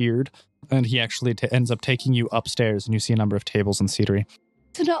multi-tiered. And he actually ends up taking you upstairs, and you see a number of tables and cedary.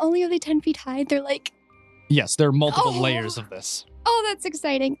 So not only are they 10 feet high, they're like, Yes, there are multiple Oh. layers of this. oh, that's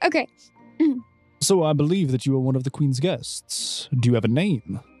exciting. Okay. So I believe that you are one of the Queen's guests. Do you have a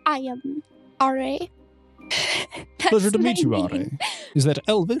name? I am R.A. Pleasure to meet you, Ari. Is that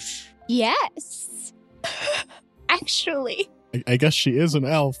Elvish? Yes. Actually. I guess she is an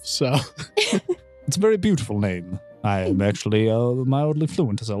elf, so. It's a very beautiful name. I am actually mildly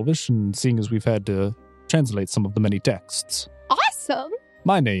fluent as Elvish, and seeing as we've had to translate some of the many texts. Awesome.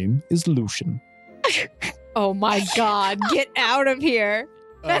 My name is Lucian. Oh my God. Get out of here.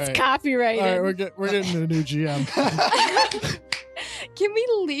 That's All copyrighted. right, we're getting a new GM. Can we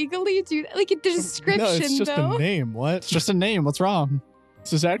legally do that? Like a description, No, it's just though? a name. What? It's just a name. What's wrong?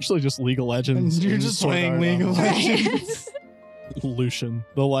 This is actually just League of Legends. You're in just Sword playing Art League of Online. Legends. Lucian,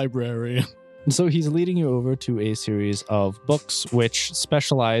 the librarian. And so he's leading you over to a series of books which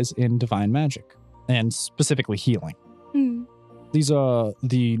specialize in divine magic, and specifically healing. Hmm. These are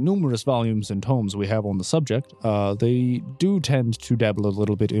the numerous volumes and tomes we have on the subject. They do tend to dabble a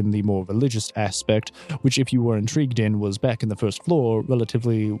little bit in the more religious aspect, which, if you were intrigued in, was back in the first floor,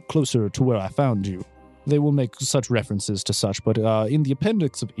 relatively closer to where I found you. They will make such references to such, but in the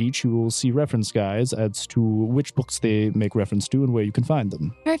appendix of each, you will see reference guides as to which books they make reference to and where you can find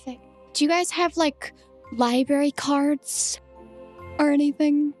them. Perfect. Do you guys have, like, library cards or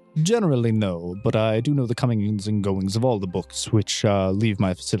anything? Generally, no, but I do know the comings and goings of all the books which leave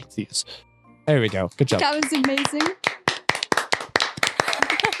my facilities. There we go. Good job. That was amazing.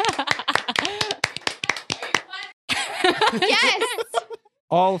 Yes.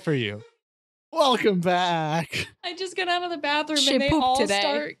 All for you. Welcome back. I just got out of the bathroom She and they pooped all today.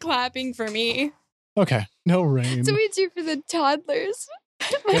 start clapping for me. Okay. No rain. So we do for the toddlers.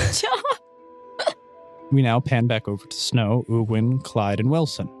 My job. We now pan back over to Snow, Ugwin, Clyde, and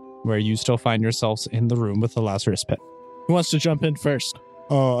Wilson, where you still find yourselves in the room with the Lazarus Pit. Who wants to jump in first?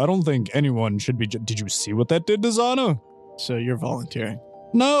 I don't think anyone should be... Did you see what that did to Zana? So you're volunteering.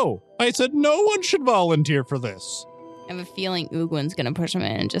 No! I said no one should volunteer for this. I have a feeling Ugwin's gonna push him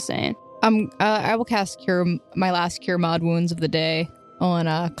in, just saying. I will cast my last cure mod wounds of the day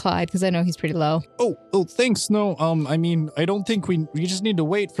on Clyde because I know he's pretty low. Oh, thanks. No, I mean, I don't think we just need to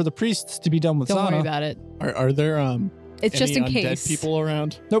wait for the priests to be done with Don't Zana. worry about it. Are there It's just any in undead case. people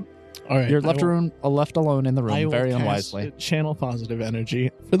around? Nope. All right. You're left alone in the I room, will very cast unwisely. Channel positive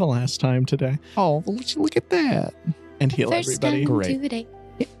energy for the last time today Oh, look at that. and heal First everybody. time Great. today.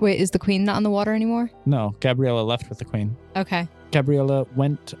 Wait, is the queen not in the water anymore? No, Gabriella left with the queen. Okay. Gabriella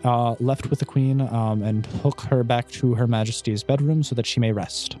left with the queen, and took her back to her majesty's bedroom so that she may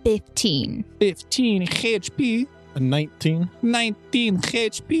rest. 15. 15 HP, A 19. 19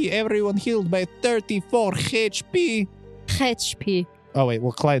 HP, everyone healed by 34 HP. HP. Oh wait,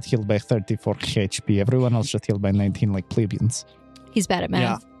 well Clyde healed by 34 HP. Everyone else just healed by 19 like plebeians. He's bad at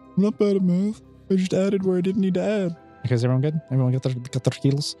math. I'm not bad at math. I just added where I didn't need to add. Okay, is everyone good? Everyone got their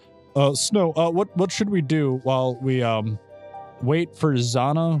heals? Snow, what should we do while we wait for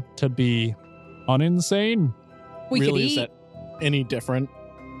Zana to be uninsane? We could Really, is eat. that any different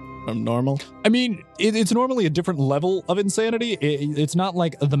from normal? I mean, it's normally a different level of insanity. It's not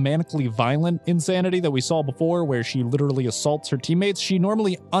like the manically violent insanity that we saw before, where she literally assaults her teammates. She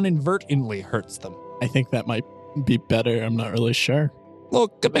normally inadvertently hurts them. I think that might be better. I'm not really sure.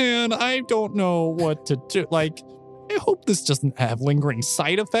 Look, man, I don't know what to do. Like, I hope this doesn't have lingering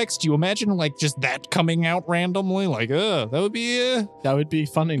side effects. Do you imagine, like, just that coming out randomly? Like, that would be, That would be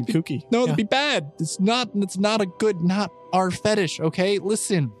fun and kooky. no, Yeah. that'd be bad. It's not a good, not our fetish, okay?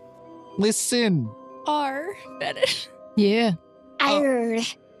 Listen. Our fetish. Yeah. Arr.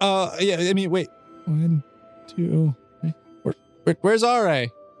 Yeah, I mean, wait. 1, 2, 3. Where's RA?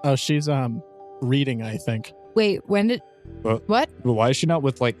 Oh, she's reading, I think. Wait, when did... What? What? Well, why is she not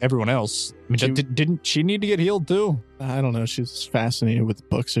with, like, everyone else? I mean, She- didn't she need to get healed, too? I don't know. She's fascinated with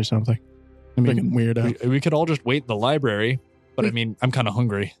books or something. I Freaking mean, weirdo. we could all just wait in the library. But, I mean, I'm kind of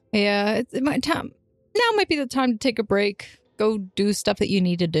hungry. Yeah, it's my time. Now might be the time to take a break. Go do stuff that you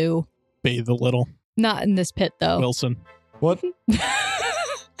need to do. Bathe a little. Not in this pit, though. Wilson. What?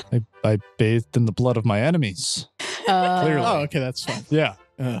 I bathed in the blood of my enemies. Clearly. Oh, okay, that's fine. Yeah.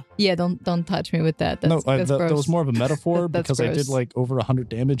 Yeah, don't touch me with that. That's, No, that's that gross. was more of a metaphor That's because I did gross. like over 100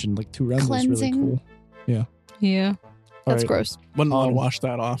 damage in like 2 rounds. It was really Cleansing. cool. Yeah, All that's right. gross. Wouldn't want to Um, wash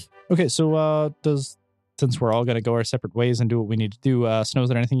that off. Okay, so since we're all going to go our separate ways and do what we need to do, Snow, is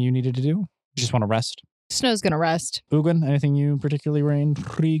there anything you needed to do? You just want to rest? Snow's gonna rest. Ugin, anything you particularly were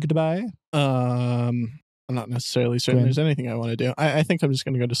intrigued by? I'm not necessarily certain Gwen. there's anything I want to do. I think I'm just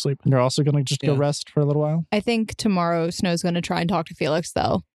going to go to sleep. You're also going to just go Yeah. rest for a little while? I think tomorrow Snow's gonna try and talk to Felix,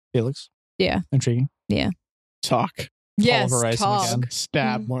 though. Felix? Yeah. Intriguing. Talk. Yes, Horizon talk. again.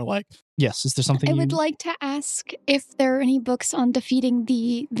 Stab, more like. Yes, is there something I you... would like to ask if there are any books on defeating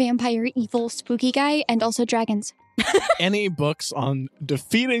the vampire evil spooky guy and also dragons. Any books on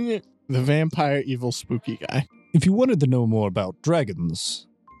defeating the vampire evil spooky guy? If you wanted to know more about dragons,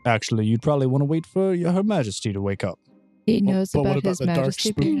 actually, you'd probably want to wait for Her Majesty to wake up. He knows But what about about his the dark majesty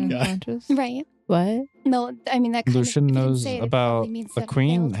spooky being guy? unconscious. Right. What? No, I mean that kind Lucian of, if you didn't knows say it, it about probably means the that it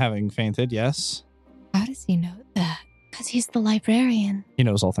queen failed. having fainted, yes. How does he know that? Because he's the librarian. He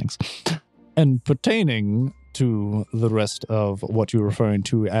knows all things. And pertaining to the rest of what you're referring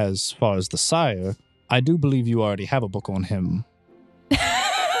to as far as the sire, I do believe you already have a book on him.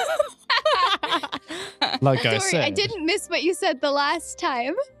 Like I Don't worry, said, I didn't miss what you said the last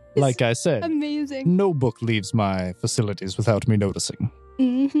time. like I said, Amazing. no book leaves my facilities without me noticing.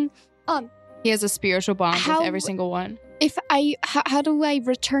 hmm He has a spiritual bond How- with every single one. If how do I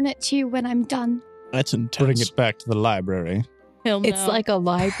return it to you when I'm done? That's intense. Bring it back to the library. He'll It's know. like a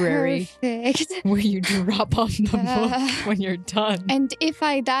library Perfect. where you drop off the book when you're done. And if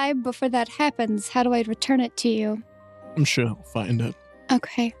I die before that happens, how do I return it to you? I'm sure he'll find it.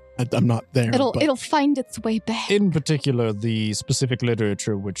 Okay. I'm not there. but It'll find its way back. In particular, the specific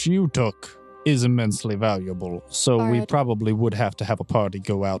literature which you took is immensely valuable, so we Borrowed. probably would have to have a party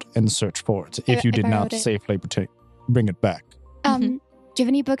go out and search for it if I you did not borrowed it. safely bring it back. Do you have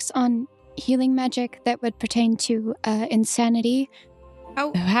any books on healing magic that would pertain to insanity?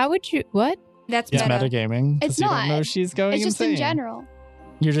 How would you? What? That's It's meta. metagaming. 'cause It's you not. don't know she's going It's just insane. in general.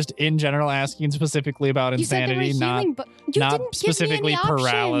 You're just in general asking specifically about You said there were insanity, not healing books. You not didn't specifically give me any options.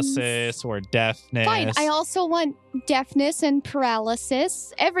 paralysis or deafness. Fine. I also want deafness and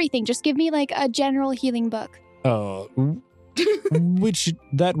paralysis. Everything. Just give me like a general healing book. Which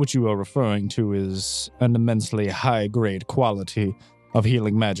you are referring to is an immensely high grade quality of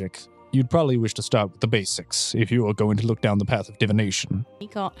healing magic. You'd probably wish to start with the basics if you are going to look down the path of divination.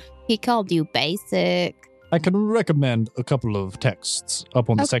 He called you basic. I can recommend a couple of texts up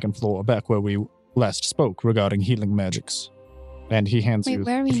on the Okay. second floor, back where we last spoke regarding healing magics. And he hands Wait, you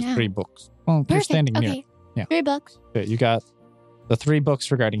where are we now? 3 books. Well, you're Perfect. standing near. Okay. Yeah. 3 books. Okay, you got the 3 books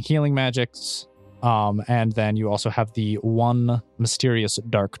regarding healing magics, and then you also have the 1 mysterious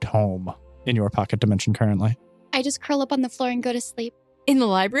dark tome in your pocket dimension currently. I just curl up on the floor and go to sleep. In the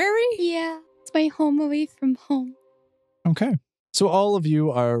library? Yeah. It's my home away from home. Okay. So all of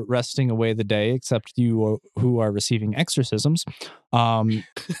you are resting away the day, except you who are receiving exorcisms.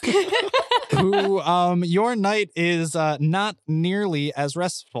 Your night is not nearly as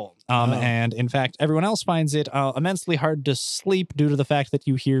restful. And in fact, everyone else finds it immensely hard to sleep due to the fact that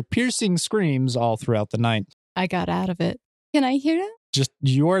you hear piercing screams all throughout the night. I got out of it. Can I hear it? Just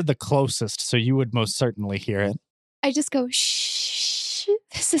you're the closest, so you would most certainly hear it. I just go, shh.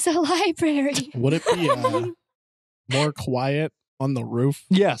 This is a library. Would it be more quiet on the roof?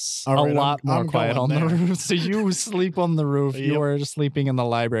 Yes, All right, a lot more I'm quiet on going the there. roof. So you sleep on the roof. Yep. You're sleeping in the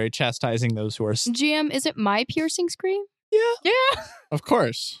library, chastising those who are. GM, is it my piercing scream? Of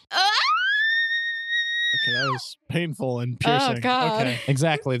course. Ah! Okay, that was painful and piercing. God. Okay.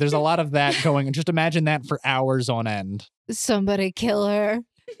 Exactly. There's a lot of that going. And just imagine that for hours on end. Somebody kill her.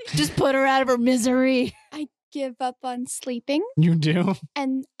 Just put her out of her misery. I give up on sleeping You do?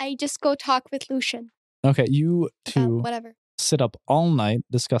 and I just go talk with Lucian Okay, you about two whatever. sit up all night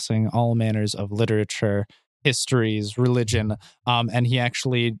discussing all manners of literature, histories, religion, and he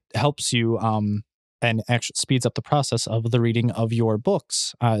actually helps you and actually speeds up the process of the reading of your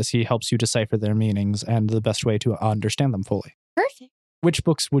books as he helps you decipher their meanings and the best way to understand them fully. Perfect. Which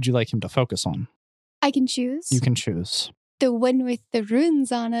books would you like him to focus on? I can choose. You can choose. The one with the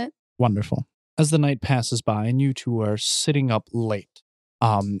runes on it. Wonderful. As the night passes by and you two are sitting up late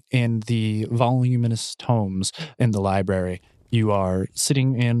in the voluminous tomes in the library, you are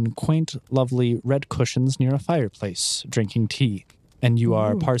sitting in quaint, lovely red cushions near a fireplace, drinking tea, and you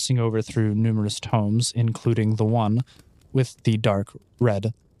are parsing over through numerous tomes, including the one with the dark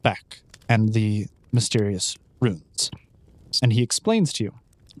red back and the mysterious runes. And he explains to you,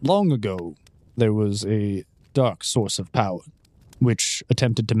 long ago, there was a dark source of power, which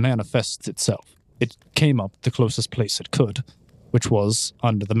attempted to manifest itself. It came up the closest place it could, which was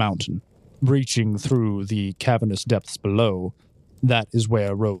under the mountain. Breaching through the cavernous depths below, that is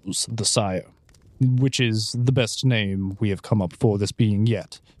where rose the Sire, which is the best name we have come up for this being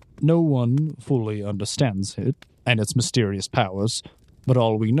yet. No one fully understands it and its mysterious powers, but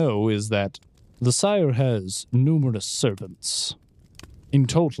all we know is that the Sire has numerous servants. In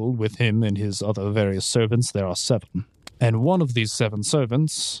total, with him and his other various servants, there are 7. And one of these 7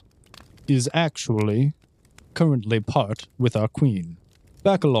 servants is actually currently part with our queen.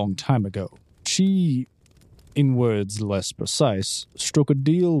 Back a long time ago, she, in words less precise, struck a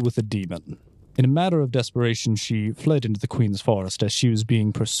deal with a demon. In a matter of desperation, she fled into the queen's forest as she was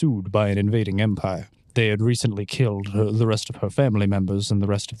being pursued by an invading empire. They had recently killed the rest of her family members and the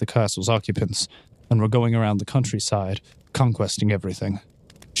rest of the castle's occupants, and were going around the countryside, conquesting everything.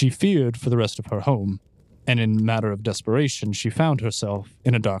 She feared for the rest of her home, and in a matter of desperation, she found herself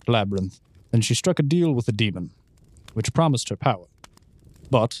in a dark labyrinth, and she struck a deal with a demon, which promised her power.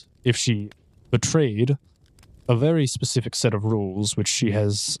 But if she betrayed a very specific set of rules which she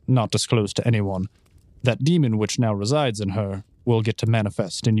has not disclosed to anyone, that demon which now resides in her will get to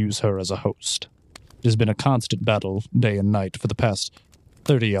manifest and use her as a host. It has been a constant battle, day and night, for the past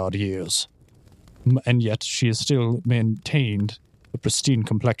 30-odd years. And yet she has still maintained a pristine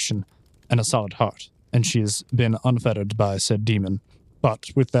complexion and a solid heart, and she has been unfettered by said demon. But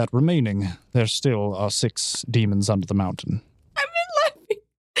with that remaining, there still are 6 demons under the mountain. I've been laughing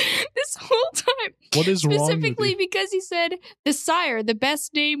this whole time. What is wrong with Specifically you? because he said, the Sire, the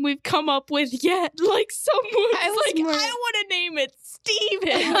best name we've come up with yet. Like someone's I was like, more- I want to name it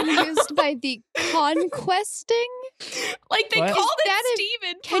Steven. Confused by the conquesting? Like they What? called Is that it a-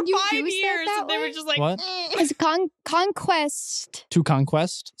 Steven can for you 5 use that years. that And they were way? just like, What? It's conquest. To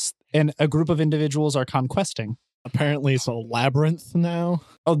conquest, and a group of individuals are conquesting. Apparently it's a labyrinth now.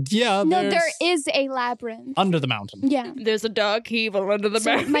 Oh, yeah, No, there's there is a labyrinth. under the mountain. Yeah. there's a dark evil under the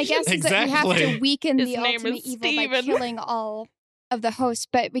So mountain. my guess is that we have to Exactly. weaken His the name ultimate is evil by Steven. killing all of the hosts,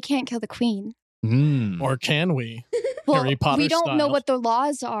 but we can't kill the queen. Or can we? Well, Harry Potter we don't know style. what the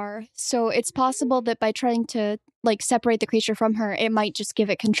laws are, so it's possible that by trying to like separate the creature from her, it might just give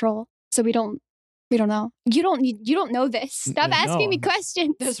it control. So we don't know. You don't know this. Stop No. asking me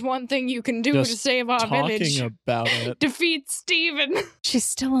questions. There's one thing you can do Just to save our village. Talking about it. Defeat Steven. She's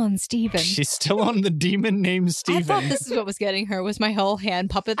still on Steven. She's still on the demon named I Steven. thought this is what was getting her, was my whole hand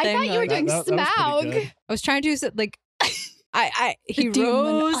puppet I thing. thought you were Like, doing that was pretty Smaug. good. I was trying to use it like he demon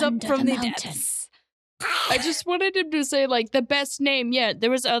rose up under from the the mountain. depths. I just wanted him to say like the best name yet. There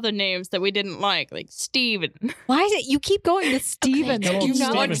was other names that we didn't like Steven. Why is it you keep going with Steven? Okay, Do you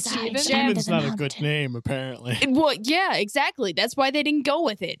Steven. not like Steven. Steven? Steven's Under the not a good mountain. name, apparently. Well, yeah, exactly. That's why they didn't go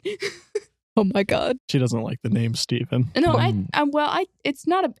with it. Oh my god. She doesn't like the name Steven. No, Mm. it's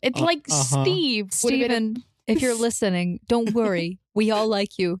not a. It's like uh-huh. Steve. would have been Steven, if you're listening, don't worry. We all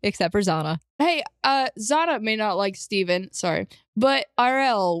like you, except for Zana. Hey, Zana may not like Steven, sorry, but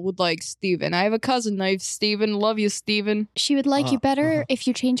RL would like Steven. I have a cousin named Steven. Love you, Steven. She would like you better uh-huh. if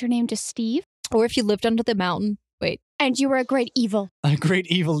you change your name to Steve Or if you lived under the mountain. Wait, and you were a great evil. A great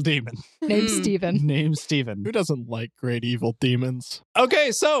evil demon named Hmm. Steven. named Steven. Who doesn't like great evil demons?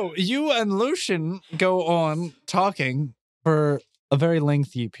 Okay, so you and Lucian go on talking for a very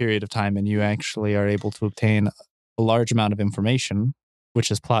lengthy period of time, and you actually are able to obtain a large amount of information,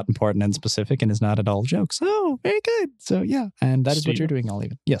 which is plot important and specific and is not at all jokes. Oh, very good. So, yeah, and that is what you're Steven. doing, I'll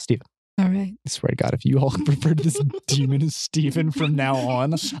even. Yeah, Steven. All right. I swear to God, if you all refer to this demon as Steven from now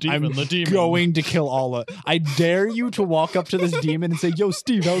on, Steven I'm the demon. going to kill all of I dare you to walk up to this demon and say, yo,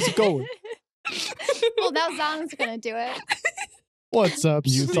 Steve, how's it going? Well, now Zana's gonna do it. What's up,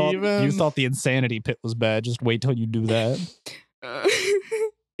 You Steven? thought the insanity pit was bad. Just wait till you do that.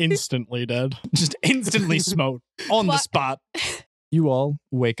 Instantly dead. Just instantly smote on the What? spot. You all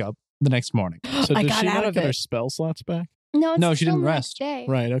wake up the next morning. So I did got she out not of get her it. spell slots back? No, it's No, she still didn't the rest. next day.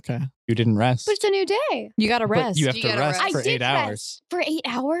 Right, okay. You didn't rest. But it's a new day You got to But rest. you have You to gotta rest rest. for I did 8 hours. rest for 8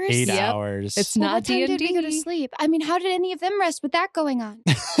 hours. 8 Yep. hours. It's Well, not what time did we go to D&D. sleep? I mean, how did any of them rest with that going on?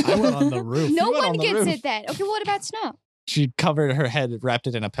 I went on the roof. No You went on one the gets roof. it then. Okay, what about Snow? She covered her head, wrapped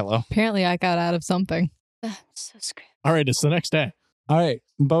it in a pillow. Apparently, I got out of something. So screwed. All right, it's the next day. All right.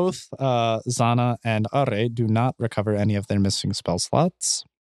 Both Zana and Are do not recover any of their missing spell slots,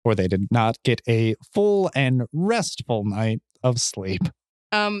 or they did not get a full and restful night of sleep.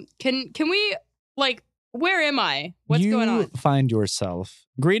 Can we, like, where am I? What's going on? You find yourself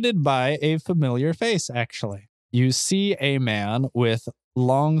greeted by a familiar face, actually. You see a man with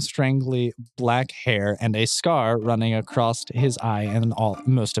long, strangly black hair and a scar running across his eye and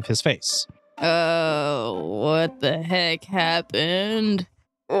most of his face. Oh, what the heck happened?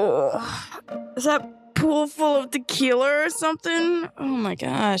 Oh, is that pool full of tequila or something? Oh my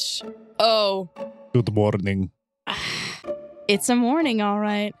gosh. Oh, Good morning. it's a morning, all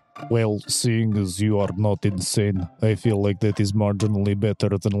right. Well, seeing as you are not insane, I feel like that is marginally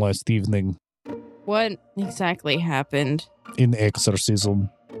better than last evening What exactly happened? in exorcism.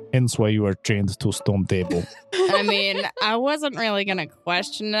 Hence why you are chained to stone table. I mean, I wasn't really going to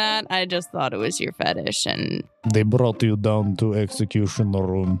question that. I just thought it was your fetish and... They brought you down to execution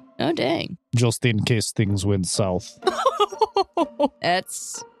room, Oh, dang. just in case things went south.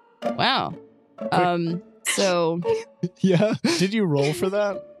 That's... Wow. So... Yeah. Did you roll for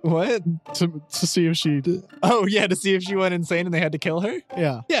that? What? To see if she did? Oh, yeah, to see if she went insane and they had to kill her?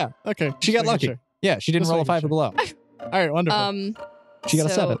 Yeah. Yeah. Okay. She got Just making lucky. sure. Yeah, she didn't Just roll a making 5 or sure. below. All right, wonderful. She got a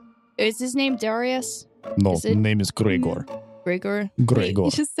 7. Is his name Darius? No, Is it- name is Gregor. Gregor? Gregor.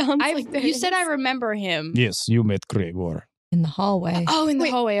 It just sounds like You said I remember him. Yes, you met Gregor. In the hallway. Oh, in the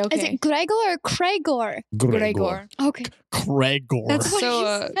Wait, hallway, okay. Is it Gregor or Cragor? Gregor. Okay. Gregor. That's what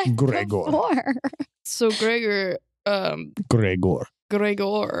So, he said Gregor. before. So Gregor, Gregor.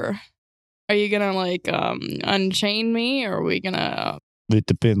 Gregor, are you gonna, like, unchain me, or are we gonna... It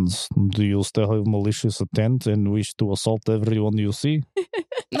depends. Do you still have malicious intent and wish to assault everyone you see?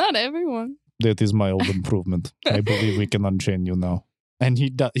 Not everyone. That is my old improvement. I believe we can unchain you now. And he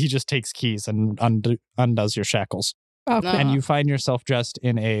just takes keys and undoes your shackles. Okay. No. And you find yourself dressed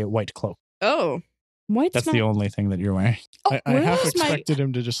in a white cloak. Oh. White's That's not... the only thing that you're wearing. I where half is my- expected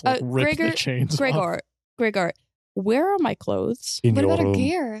him to just like rip the chains off. Gregor, where are my clothes? In What your about our room.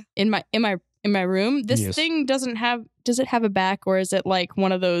 gear? In my room? This Yes. thing doesn't have... Does it have a back, or is it like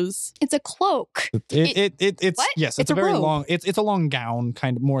one of those... It's a cloak. It's What? yes, It's it's a a very robe. long. It's a long gown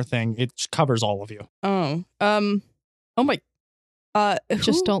kind of more thing. It covers all of you. Oh. Oh my...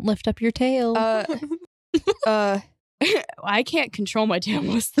 Just don't lift up your tail. I can't control my tail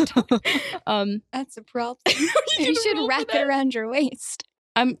most of the time. That's a problem. You should wrap it around your waist.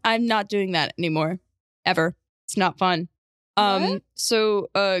 I'm not doing that anymore. Ever. It's not fun. What? So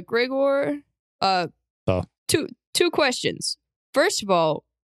Gregor, two questions. First of all,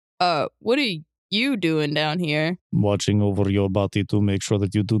 what are you doing down here? Watching over your body to make sure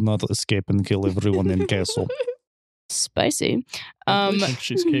that you do not escape and kill everyone in castle. Spicy. I don't think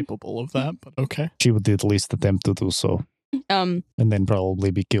she's capable of that, but okay. She would at least attempt to do so, and then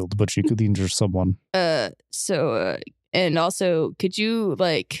probably be killed, but she could injure someone. And also, could you,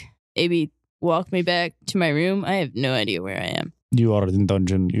 like, maybe walk me back to my room? I have no idea where I am. You are in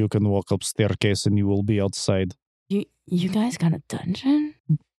dungeon. You can walk up staircase and you will be outside. You guys got a dungeon?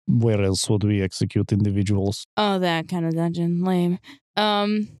 Where else would we execute individuals? Oh, that kind of dungeon. Lame.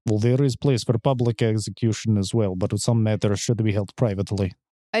 Well, there is place for public execution as well, but some matters should be held privately.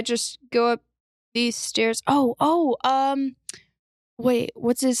 I just go up these stairs. Wait,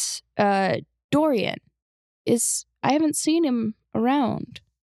 what's this? Dorian. I haven't seen him around.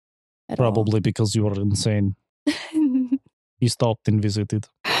 At all. Probably because you are insane. He stopped and visited.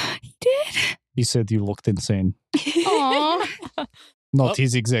 He did? He said you looked insane. Aw. Not Oh.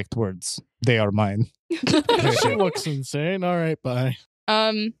 his exact words. They are mine. She looks insane. All right, bye.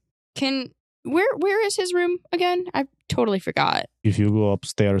 Where is his room again? I totally forgot. If you go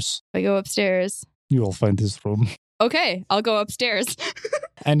upstairs, I go upstairs. you will find his room. Okay, I'll go upstairs.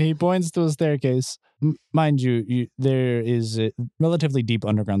 And he points to a staircase. Mind you, there is a relatively deep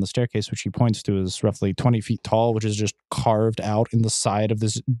underground. The staircase, which he points to, is roughly 20 feet tall, which is just carved out in the side of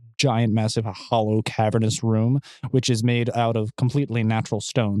this giant, massive, hollow, cavernous room, which is made out of completely natural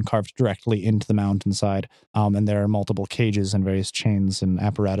stone, carved directly into the mountainside. And there are multiple cages and various chains and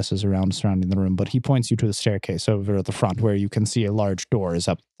apparatuses surrounding the room. But he points you to the staircase over at the front, where you can see a large door is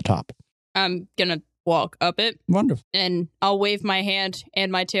up at the top. I'm gonna walk up it, Wonderful. and I'll wave my hand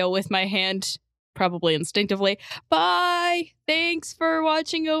and my tail with my hand, probably instinctively. Bye! Thanks for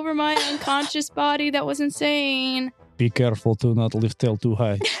watching over my unconscious body. That was insane. Be careful to not lift tail too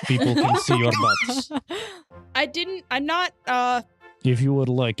high. People can see your butts. I'm not, If you would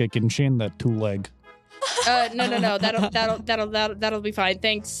like, I can chain that 2-leg. no. That'll be fine.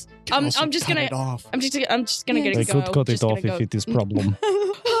 Thanks. I'm just cut gonna it off. I'm just gonna get I it going. could cut Just it gonna off go. if it is problem.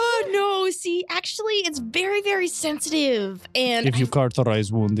 Oh no, see, actually, it's very, very sensitive. And If you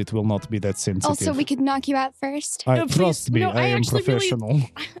cauterize wound, it will not be that sensitive. Also, we could knock you out first. No, Trust please, me, no, I I am actually really- professional.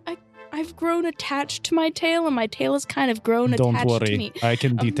 I've grown attached to my tail, and my tail has kind of grown Don't attached to worry, me. I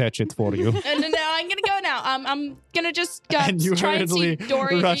can detach it for you. And now I'm gonna go now. I'm gonna just And you try and see hurriedly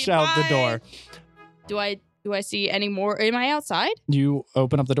Dory. rush out the Bye. door. Do I see any more? Am I outside? You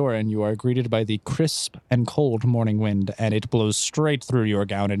open up the door and you are greeted by the crisp and cold morning wind, and it blows straight through your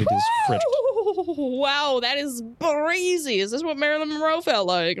gown, and it is frigid. Wow, that is breezy. Is this what Marilyn Monroe felt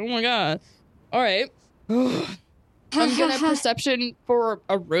like? Oh my god. All right. I'm gonna perception for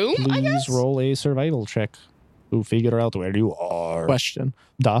a room, I Please guess? roll a survival check to figure out where you are. Question.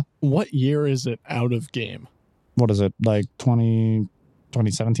 Duh. What year is it out of game? What is it, like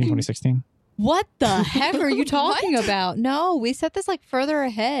 2017, 2016? What the heck are you talking about? No, we set this like further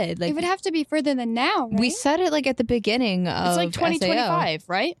ahead. Like It would have to be further than now, right? we set it like at the beginning of It's like 2025,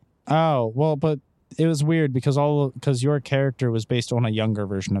 right? Oh, well, but it was weird because your character was based on a younger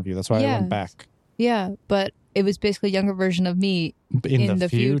version of you. That's why I Yeah. went back. Yeah, but it was basically a younger version of me. In the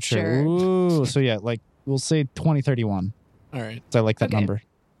future. Ooh, so yeah, like we'll say 2031. All right. I like that Okay. number.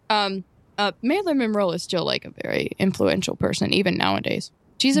 Marilyn Monroe is still like a very influential person, even nowadays.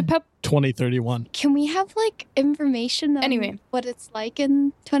 She's a pep. 2031. Can we have like information on Anyway. what it's like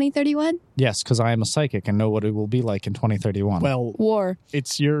in 2031? Yes, because I am a psychic and know what it will be like in 2031. Well, War.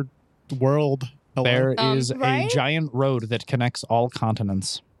 it's your world. Hello? There is right? a giant road that connects all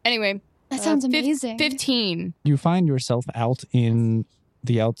continents. Anyway, That sounds fif- amazing. 15. You find yourself out in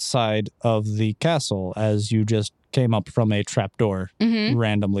the outside of the castle as you just came up from a trapdoor Mm-hmm.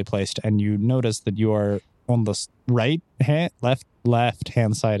 randomly placed, and you notice that you are on the left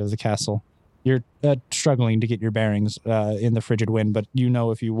hand side of the castle. You're struggling to get your bearings in the frigid wind, but you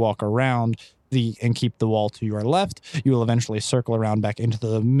know if you walk around and keep the wall to your left, you will eventually circle around back into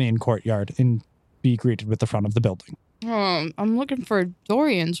the main courtyard and be greeted with the front of the building. I'm looking for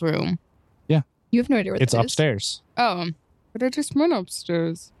Dorian's room. You have no idea where It's that is. upstairs. Oh, but I just went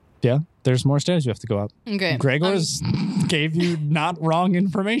upstairs. Yeah, there's more stairs you have to go up. Okay. Gregor's gave you not wrong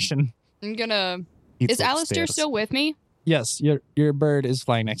information. I'm gonna. It's Is Alistair upstairs. still with me? Yes, your bird is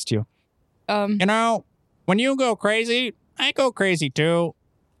flying next to you. You know, when you go crazy, I go crazy too.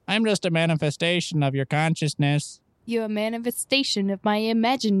 I'm just a manifestation of your consciousness. You're a manifestation of my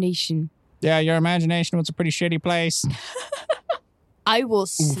imagination. Yeah, your imagination was a pretty shitty place. I will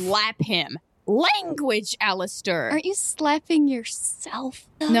slap him. Language, Alistair. Aren't you slapping yourself?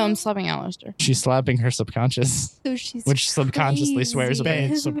 Though? No, I'm slapping Alistair. She's slapping her subconscious, So she's which subconsciously swears a crazy. bit.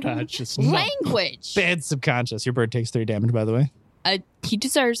 Bad subconscious. No. Language. Bad subconscious. Your bird takes 3 damage, by the way. He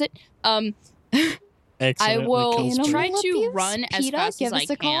deserves it. I Accidentally will kills Animal try trees. to abuse? run as PETA, fast as give I us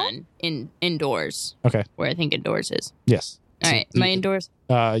a call. can indoors. Okay. Where I think indoors is. Yes. All right. Am I indoors?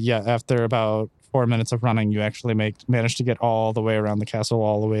 Yeah, after about 4 minutes of running, you actually manage to get all the way around the castle,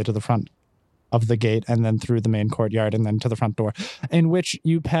 all the way to the front of the gate, and then through the main courtyard, and then to the front door, in which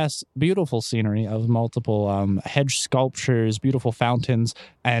you pass beautiful scenery of multiple hedge sculptures, beautiful fountains,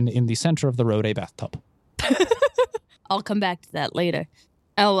 and in the center of the road, a bathtub. I'll come back to that later.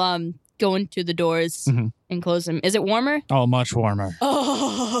 I'll go into the doors Mhm. and close them. Is it warmer? Oh, much warmer.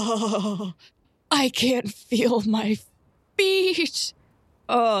 Oh, I can't feel my feet.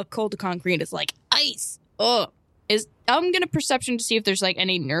 Oh, cold concrete is like ice. Oh, I'm gonna perception to see if there's like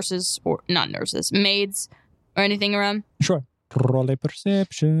any nurses or not nurses, maids or anything around. Sure. Roll a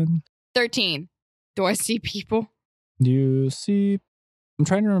perception. 13. Do I see people? You see... I'm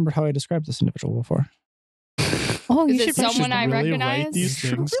trying to remember how I described this individual before. Oh, Is you it should someone should I really write recognize? these You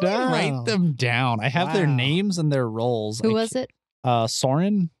should things really down. write them down. I have their Wow. names and their roles. Who was it?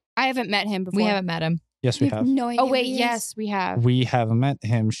 Soren? I haven't met him before. We haven't met him. Yes, We we have have. no idea. Oh who wait, he is. yes, we have. We have met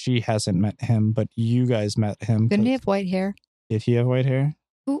him. She hasn't met him, but you guys met him. Didn't he 'cause- have white hair? Did he have white hair?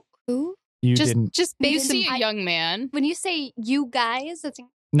 Who? You Just didn't. just You based see on a young man. When you say you guys, that's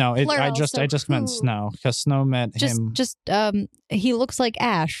No, I plural, just so meant who? Snow because Snow met him. he looks like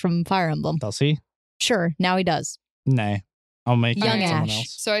Ash from Fire Emblem. Does he? Sure, now he does. Nay. I'll make Young it someone Ash.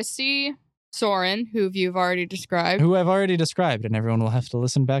 else. So I see Soren, who you've already described. Who I've already described, and everyone will have to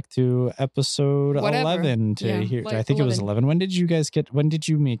listen back to episode Whatever. 11 to Yeah, hear. like I think it was 11. 11. When did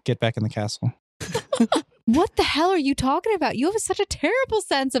you get back in the castle? What the hell are you talking about? You have such a terrible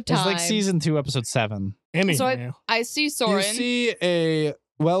sense of time. It's like season 2, episode 7. Anyhow, So I see Soren. You see a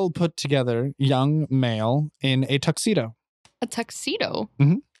well put together young male in a tuxedo. A tuxedo.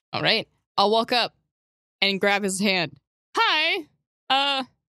 Mhm. All right. I'll walk up and grab his hand. Hi.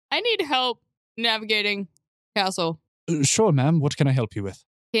 I need help navigating castle. Sure, ma'am. What can I help you with?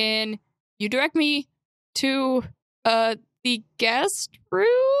 Can you direct me to the guest room?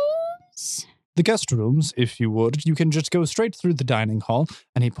 rooms? The guest rooms, if you would, you can just go straight through the dining hall,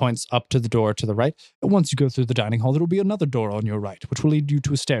 and he points up to the door to the right. And once you go through the dining hall, there will be another door on your right, which will lead you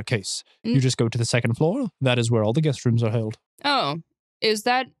to a staircase. You just go to the second floor. That is where all the guest rooms are held. Oh, is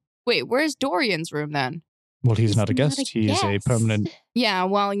that... Wait, where's Dorian's room then? Well, he's not a guest. He is a permanent... Yeah,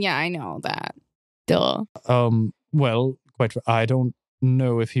 well, yeah, I know that. Duh. Well, I don't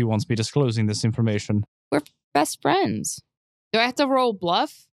know if he wants me disclosing this information. We're best friends. Do I have to roll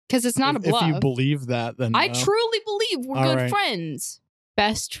bluff? Because it's not a bluff. If you believe that, then I no. truly believe we're All good right. friends.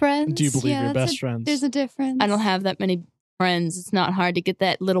 Best friends? Do you believe Yeah, you're that's best friends? There's a difference. I don't have that many friends. It's not hard to get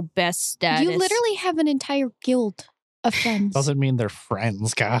that little best status. You literally have an entire guild of friends. Doesn't mean they're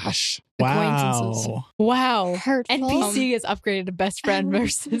friends, gosh. acquaintances. Wow. Wow. Hurtful. NPC is upgraded to best friend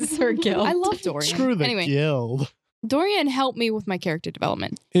versus her guild. I love Dorian. Screw the Anyway, guild. Dorian helped me with my character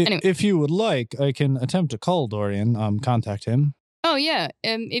development. Anyway. If you would like, I can attempt to call Dorian, contact him. Oh, yeah.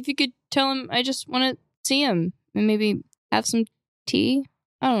 If you could tell him I just want to see him and maybe have some tea.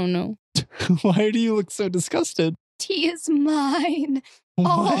 I don't know. Why do you look so disgusted? Tea is mine.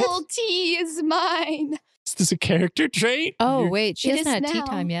 What? All tea is mine. Is this a character trait? Oh, You're- wait. She It hasn't had is tea now.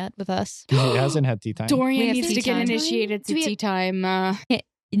 time yet with us. He hasn't had tea time. We Dorian have needs tea to get time. initiated to Do we have- tea time.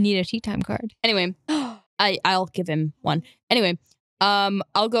 You need a tea time card. Anyway, I'll give him one. Anyway,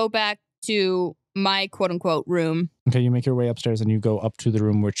 I'll go back to my quote unquote room. Okay, you make your way upstairs and you go up to the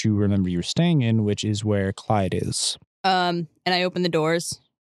room which you remember you're staying in, which is where Clyde is. And I open the doors.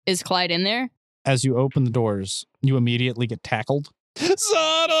 Is Clyde in there? As you open the doors, you immediately get tackled.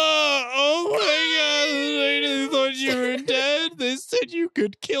 Sana! Oh my god! I thought you were dead. They said you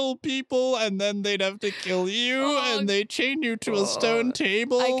could kill people and then they'd have to kill you Oh, and they chained you to a stone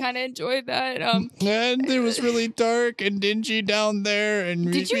table. I kind of enjoyed that. And it was really dark and dingy down there.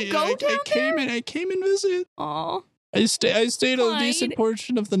 And Did you go down I came and visited. Oh, I stayed a Clyde. decent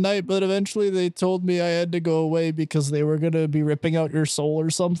portion of the night, but eventually they told me I had to go away because they were gonna be ripping out your soul or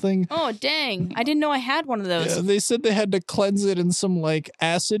something. oh, dang! I didn't know I had one of those. Yeah, they said they had to cleanse it in some like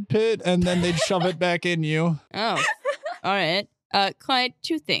acid pit and then they'd shove it back in you. Oh, all right. Clyde,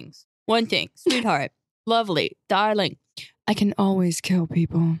 two things. One thing, sweetheart, lovely, darling. I can always kill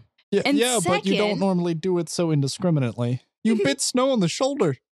people. Yeah, And but you don't second- normally do it so indiscriminately. You bit Snow on the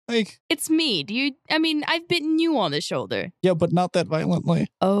shoulder. Like, It's me. I've bitten you on the shoulder. yeah, but not that violently.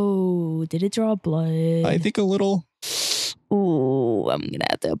 Oh, did it draw blood? I think a little, Ooh, I'm gonna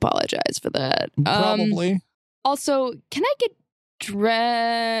have to apologize for that. probably. Also, can I get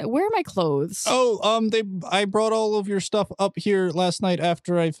where are my clothes? I brought all of your stuff up here last night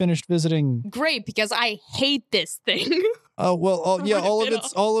after I finished visiting. Great, because I hate this thing. All Rip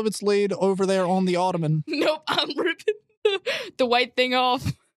it of it's laid over there on the ottoman. Nope, I'm ripping the white thing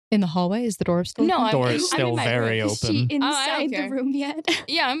off. In the hallway? Is the door still No, open? I'm, Door I'm is in still my very room. Is she open. I don't inside the care. room yet?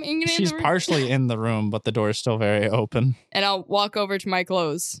 Yeah, I'm in She's the room. partially in the room, but the door is still very open. And I'll walk over to my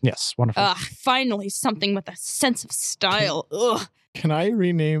clothes. Yes, wonderful. Finally, something with a sense of style. Ugh. Can I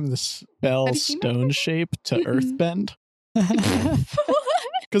rename the spell Have you seen my Stone Shape to Earthbend?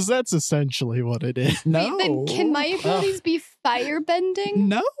 Because that's essentially what it is. No. Wait, then can my abilities be firebending?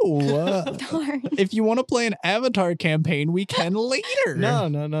 No. Darn. If you want to play an Avatar campaign, we can later. No.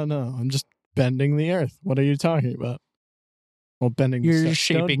 I'm just bending the earth. What are you talking about? Well, bending the You're stone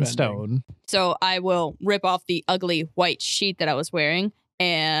shaping bending. stone. So I will rip off the ugly white sheet that I was wearing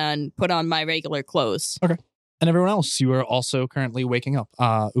and put on my regular clothes. And everyone else, you are also currently waking up.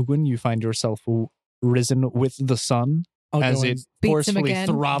 Ugwin, you find yourself risen with the sun I'll as go it in- Beats him forcefully again.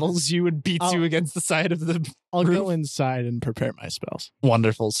 throttles you and beats you I'll- against the side of the I'll roof. go inside and prepare my spells.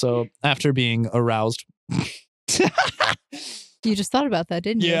 Wonderful. So after being aroused, You just thought about that,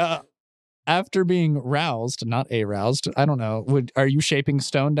 didn't you? yeah. After being roused, not aroused, I don't know. Are you shaping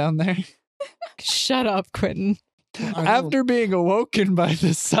stone down there? Shut up, Quentin. After being awoken by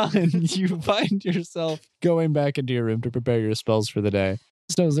the sun, you find yourself going back into your room to prepare your spells for the day.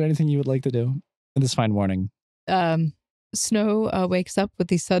 Snow, is there anything you would like to do this fine morning? Snow wakes up with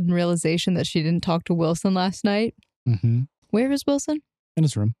the sudden realization that she didn't talk to Wilson last night. Mm-hmm. Where is Wilson? In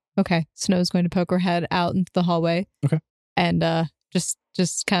his room. Okay, Snow's going to poke her head out into the hallway. Okay. And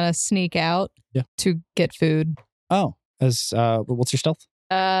just kind of sneak out. Yeah. To get food. Oh, what's your stealth?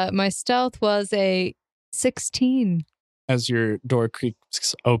 My stealth was a 16. As your door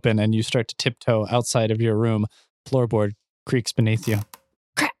creaks open and you start to tiptoe outside of your room, floorboard creaks beneath you.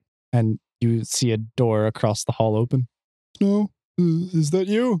 Crap. And you see a door across the hall open. No, is that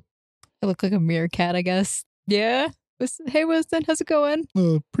you? I look like a meerkat, I guess. Yeah. Hey, Wilson, how's it going?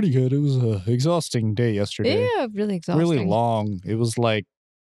 Pretty good. It was an exhausting day yesterday. Yeah, really exhausting. Really long. It was like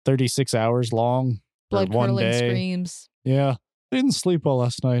 36 hours long. for Blood one curdling day. screams. Yeah. I didn't sleep well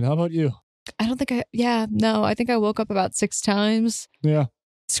last night. How about you? I don't think I think I woke up about 6 times. Yeah.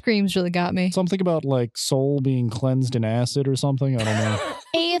 Screams really got me. Something about like soul being cleansed in acid or something. I don't know.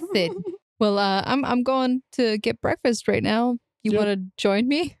 Acid. Well, I'm going to get breakfast right now. You Yeah. want to join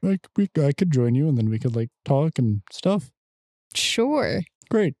me? I could join you and then we could like talk and stuff. Sure.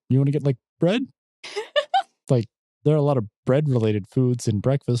 Great. You want to get like bread? Like there are a lot of bread related foods in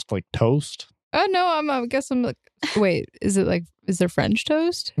breakfast, like toast. Oh no, I guess I'm like. Wait, is there French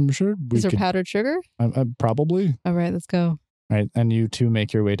toast? I'm sure we Is there could. powdered sugar? Probably. All right, let's go. Right. And you two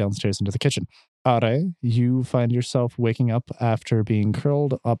make your way downstairs into the kitchen. Are, you find yourself waking up after being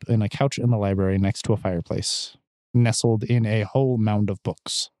curled up in a couch in the library next to a fireplace, nestled in a whole mound of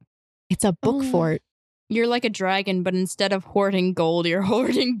books. It's a book Oh. fort. You're like a dragon, but instead of hoarding gold, you're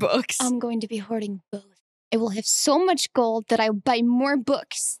hoarding books. I'm going to be hoarding both. I will have so much gold that I'll buy more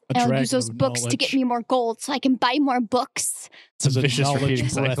books. A And I'll dragon use those of books to get knowledge. me more gold so I can buy more books. It's a It's a vicious knowledge repeating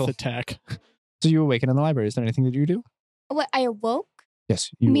breath cycle. attack. So you awaken in the library. Is there anything that you do? What, I awoke?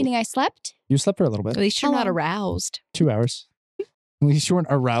 Yes. You, Meaning I slept? you slept for a little At bit. least you're How not long? aroused. 2 hours. At least you weren't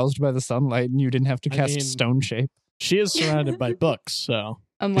aroused by the sunlight and you didn't have to I cast mean- stone shape. She is surrounded by books, so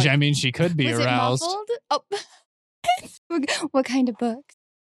I'm like, I mean, she could be Was aroused. it muffled? Oh. What kind of books?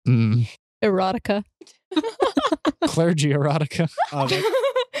 Mm. Erotica. Clergy erotica.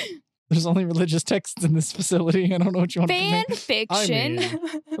 that- There's only religious texts in this facility. I don't know what you want fan to fiction,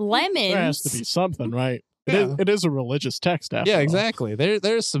 I lemons. there has to be something, right? Yeah. It is a religious text after Yeah, all. exactly.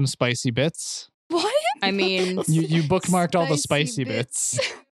 There's some spicy bits. What? I mean, You bookmarked all the Spicy spicy bits.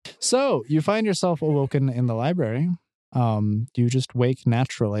 So you find yourself awoken in the library. You just wake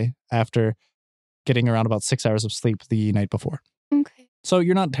naturally after getting around about 6 hours of sleep the night before. Okay. So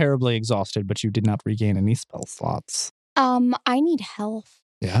you're not terribly exhausted, but you did not regain any spell slots. I need health.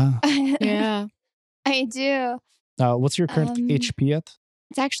 Yeah. Yeah. I do. What's your current HP at?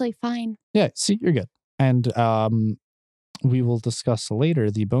 It's actually fine. Yeah, see, you're good. And we will discuss later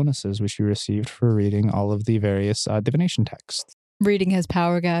the bonuses which you received for reading all of the various divination texts. Reading has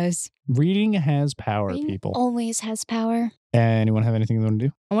power, guys. Reading has power, Rain people. always has power. Anyone have anything they want to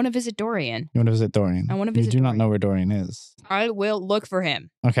do? I want to visit Dorian. You want to visit Dorian? I wanna visit You do not Dorian. know where Dorian is. I will look for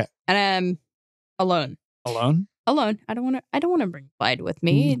him, Okay. and I'm alone. Alone? Alone. I don't want to bring Clyde with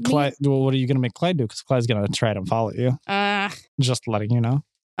me. Clyde, well, what are you going to make Clyde do? Because Clyde's going to try to follow you. Just letting you know.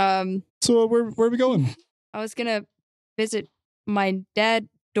 So where are we going? I was gonna visit my dad,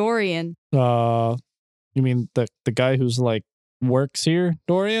 Dorian. You mean the guy who's like works here,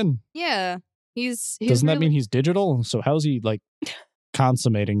 Dorian? Yeah, he's Doesn't that really- mean he's digital? So how's he like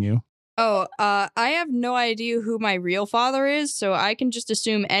consummating you? Oh, I have no idea who my real father is, so I can just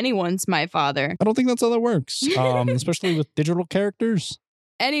assume anyone's my father. I don't think that's how that works. Especially with digital characters.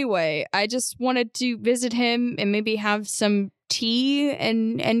 Anyway, I just wanted to visit him and maybe have some tea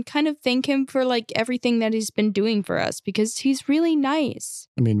and kind of thank him for like everything that he's been doing for us because he's really nice.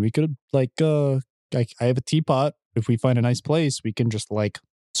 I mean, we could like I have a teapot. If we find a nice place, we can just like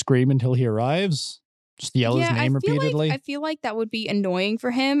scream until he arrives. Just yell his name repeatedly. I feel like that would be annoying for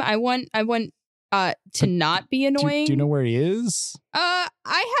him. I want to not be annoying. Do you know where he is? I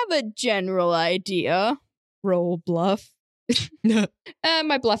have a general idea. Roll bluff.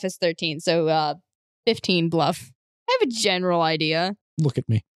 My bluff is 13, so 15 bluff. I have a general idea. Look at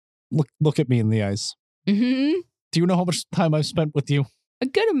me. Look at me in the eyes. Mm-hmm. Do you know how much time I've spent with you? A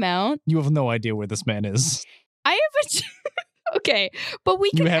good amount. You have no idea where this man is. I have a okay, but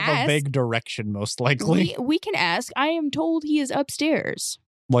we can You have ask. a vague direction, most likely. We can ask. I am told he is upstairs.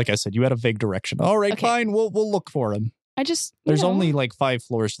 Like I said, you had a vague direction. All right, Okay. fine. We'll look for him. I just There's only like 5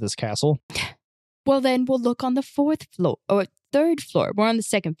 floors to this castle. Well, then we'll look on the 4th floor or 3rd floor. We're on the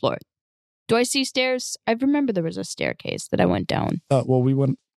 2nd floor. Do I see stairs? I remember there was a staircase that I went down. Well,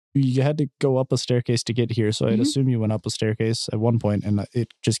 you had to go up a staircase to get here, so I'd Mhm. assume you went up a staircase at one point, and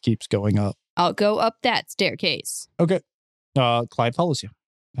it just keeps going up. I'll go up that staircase. Okay. Clyde follows you.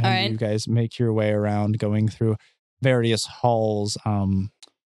 And All right. you guys make your way around, going through various halls.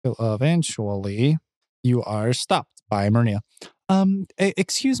 Eventually, you are stopped by Myrnia.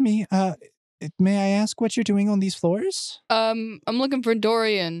 Excuse me, may I ask what you're doing on these floors? I'm looking for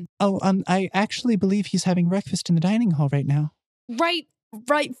Dorian. Oh, I actually believe he's having breakfast in the dining hall right now. Right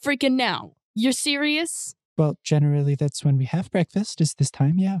freaking now. You're serious? Well, generally, that's when we have breakfast, is this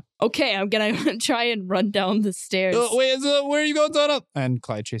time, yeah. Okay, I'm gonna try and run down the stairs. Wait, where are you going, Donna? And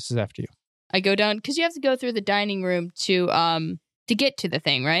Clyde chases after you. I go down because you have to go through the dining room to get to the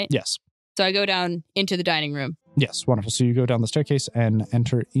thing, right? Yes. So I go down into the dining room. Yes, wonderful. So you go down the staircase and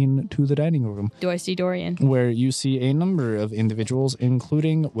enter into the dining room, Do I see Dorian? where you see a number of individuals,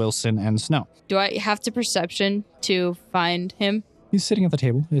 including Wilson and Snow. Do I have to perception to find him? He's sitting at the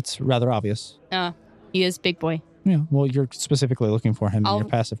table. It's rather obvious. He is big boy. Yeah. Well, you're specifically looking for him, I'll and your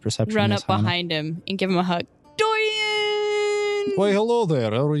passive perception Run is up high enough. behind him and give him a hug. Dorian! Why, hello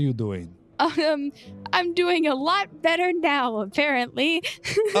there. How are you doing? I'm doing a lot better now, apparently.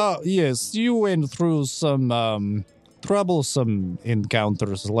 Yes, you went through some troublesome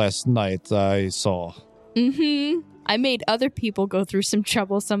encounters last night, I saw. Mm-hmm. I made other people go through some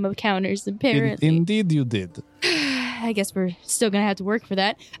troublesome encounters, apparently. Indeed you did. I guess we're still gonna have to work for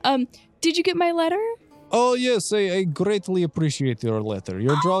that. Did you get my letter? Oh, yes, I greatly appreciate your letter.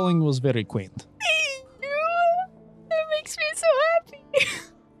 Your drawing was very quaint. That makes me so happy.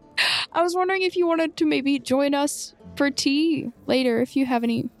 I was wondering if you wanted to maybe join us for tea later if you have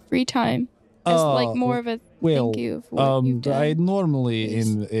any free time. As like more of a thank you of what you've done. I normally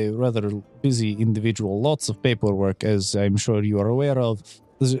am a rather busy individual. Lots of paperwork, as I'm sure you are aware of.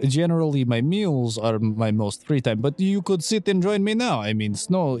 Generally, my meals are my most free time, but you could sit and join me now. I mean,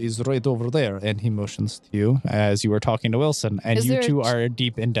 Snow is right over there, and he motions to you as you were talking to Wilson, and Is you there two are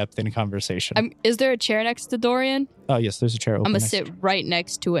deep in depth in conversation. Is there a chair next to Dorian? Oh, yes, there's a chair open. I'm gonna next sit to- right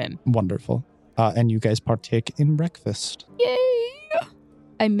next to him. Wonderful. And you guys partake in breakfast. Yay!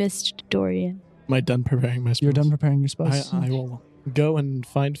 I missed Dorian. Am I done preparing my spells? You're done preparing your spells? I will go and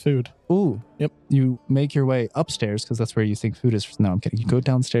find food. Ooh. Yep. You make your way upstairs because that's where you think food is. No, I'm kidding. You go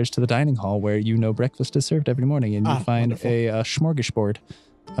downstairs to the dining hall where you know breakfast is served every morning, and you find wonderful. a smorgasbord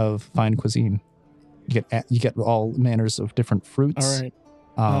of fine cuisine. You get all manners of different fruits,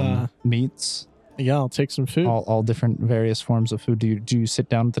 All right. meats, Yeah, I'll take some food. all different various forms of food. Do you sit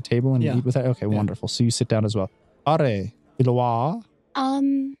down at the table and Yeah. eat with that? Okay, Yeah. wonderful. So you sit down as well. Are, Iloa,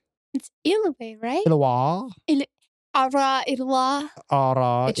 It's Ilwe, right? Iloa, Ara Ilwa.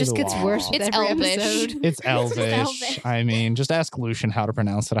 Ara. It just gets Iloa. worse with It's every Elvish. episode. It's Elvish. Elvish. I mean, just ask Lucian how to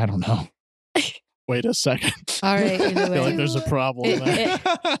pronounce it. I don't know. Wait a second. All right, I feel like Ilue. there's a problem there.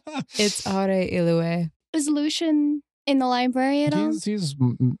 It's Are Ilue. Is Lucian in the library at all? He's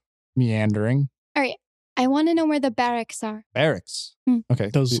meandering. I want to know where the barracks are. Barracks. Hmm. Okay.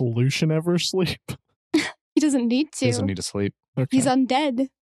 Does He Lucian ever sleep? He doesn't need to. doesn't need to sleep. Okay. He's undead.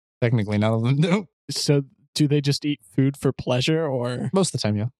 Technically, none of them do. So do they just eat food for pleasure or Most of the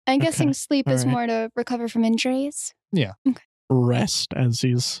time, yeah. I'm Okay. guessing sleep is All right. more to recover from injuries. rest, as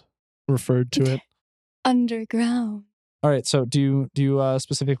he's referred to it? Underground. All right. So do you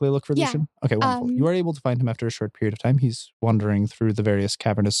specifically look for Yeah. Lucian? Okay, wonderful. Um, You are able to find him after a short period of time. He's wandering through the various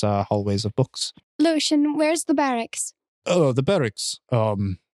cavernous hallways of books. Lucian, where's the barracks? Oh, the barracks.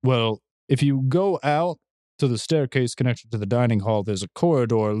 Well, if you go out to the staircase connected to the dining hall, there's a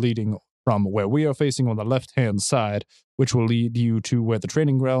corridor leading from where we are facing on the left-hand side, which will lead you to where the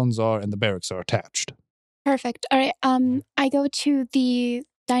training grounds are and the barracks are attached. Perfect. All right. I go to the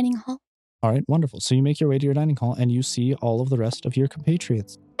dining hall. All right, wonderful. So you make your way to your dining hall and you see all of the rest of your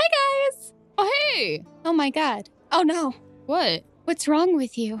compatriots. Hi guys. Oh, hey! Oh my god. Oh no. What? What's wrong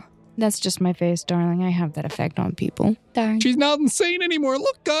with you? That's just my face, darling. I have that effect on people. Darn. She's not insane anymore.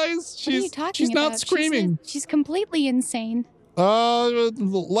 Look, guys. What are you talking she's about? not screaming. She's completely insane.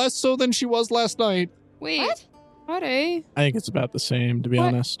 Less so than she was last night. Wait. What? Howdy. I think it's about the same, to be What?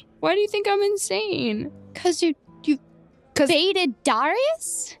 honest. Why do you think I'm insane? Cause you baited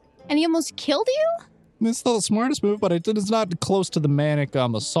Darius? And he almost killed you? It's not the smartest move, but it is not close to the manic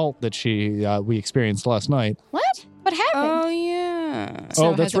assault that we experienced last night. What? What happened? Oh, yeah.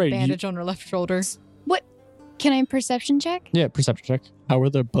 Snow that's has right, a you- bandage on her left shoulder. Can I perception check? Yeah, perception check. How were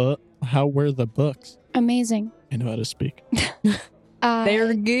the books? Amazing. I know how to speak.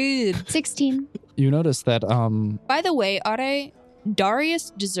 They're good. 16. You notice that By the way,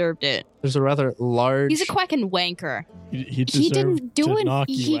 Darius deserved it. there's a rather large. He's a quacking wanker. He He deserved didn't do to it. knock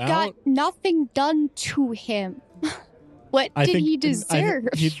you He out. got nothing done to him. What I did think he deserve?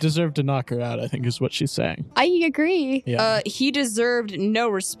 he deserved to knock her out, I think is what she's saying. I agree. Yeah. He deserved no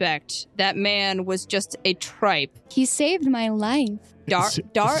respect. That man was just a tripe. He saved my life. Is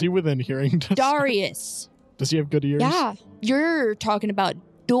he within hearing distance? Darius. Does he have good ears? Yeah. You're talking about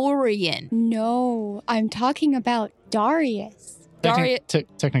Dorian. No, I'm talking about Darius.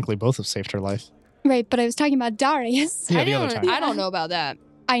 Technically, both have saved her life. Right, but I was talking about Darius. Yeah, the other time. I don't know about that.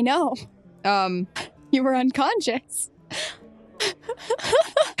 I know. You were unconscious.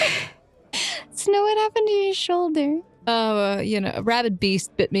 Snow, what happened to your shoulder? A rabid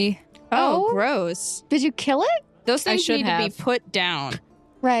beast bit me. Oh, Oh? gross. Did you kill it? Those I things should need to be have. put down.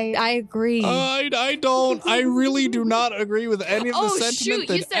 Right. I agree. I don't. I really do not agree with any of the Oh, sentiment shoot.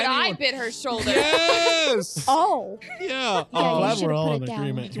 that You said I anyone- bit her shoulder. Yes. Oh. Yeah. Yeah, I'm you glad should've we're all put in it down.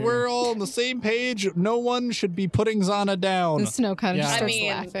 agreement here. We're all on the same page. No one should be putting Zana down. And Snow kind of Yeah. just I starts mean-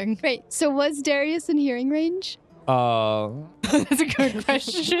 laughing. Right. So was Darius in hearing range? That's a good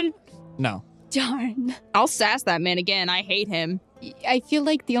question. No. Darn. I'll sass that man again. I hate him. I feel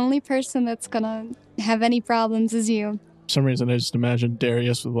like the only person that's gonna have any problems is you. For some reason, I just imagine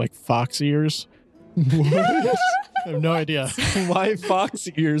Darius with like fox ears. I have no idea. Why fox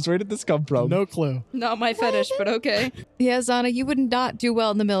ears? Where did this come from? No clue. Not my fetish, but okay. Yeah, Zana, you would not do well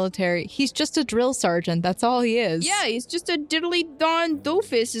in the military. He's just a drill sergeant. That's all he is. Yeah, he's just a diddly don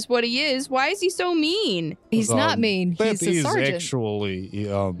doofus is what he is. Why is he so mean? He's not mean. That He's a is sergeant. actually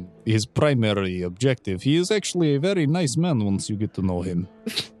his primary objective. He is actually a very nice man once you get to know him.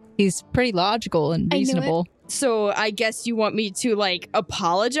 He's pretty logical and I knew it. reasonable. So I guess you want me to like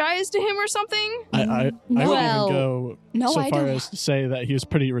apologize to him or something? I No. would Well, even go no, so I far don't. as to say that he was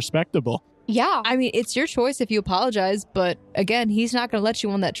pretty respectable. Yeah. I mean, it's your choice if you apologize, but again, he's not going to let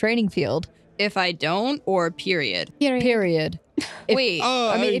you on that training field. If I don't, or period. Period. If- Wait,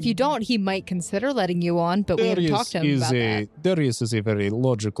 I mean, if you don't, he might consider letting you on, but we haven't talked to him about that. Darius is a very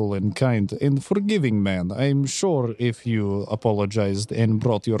logical and kind and forgiving man. I'm sure if you apologized and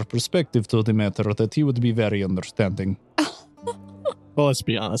brought your perspective to the matter, that he would be very understanding. Well, let's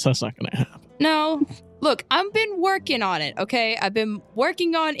be honest, that's not going to happen. no. Look, I've been working on it, okay? I've been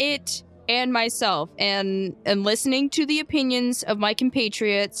working on it and myself, and listening to the opinions of my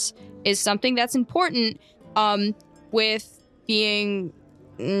compatriots is something that's important with being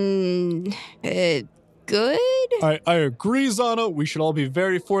good. I agree, Zana. We should all be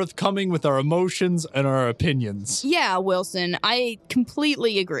very forthcoming with our emotions and our opinions. Yeah, Wilson, I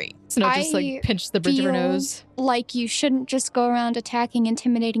completely agree. Snow just I like pinched the bridge of her feel nose. Like you shouldn't just go around attacking,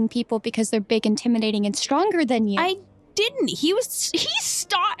 intimidating people because they're big, intimidating, and stronger than you. I didn't. He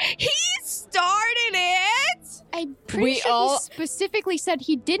started it. I'm pretty We sure all- he specifically said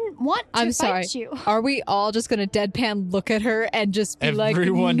he didn't want to I'm fight sorry. you. Are we all just going to deadpan look at her and just be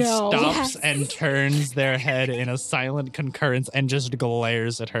Everyone like, no? stops Yes. and turns their head in a silent concurrence and just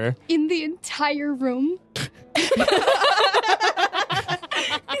glares at her. In the entire room.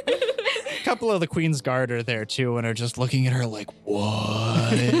 A couple of the Queen's Guard are there too and are just looking at her like,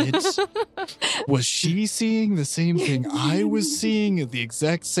 what? Was she seeing the same thing I was seeing at the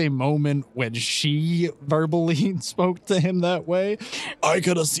exact same moment when she verbally spoke to him that way? I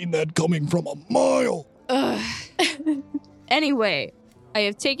could have seen that coming from a mile. Anyway, I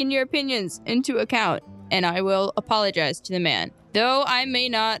have taken your opinions into account, and I will apologize to the man. Though I may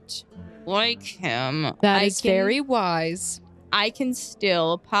not like him, That I is can- very wise. I can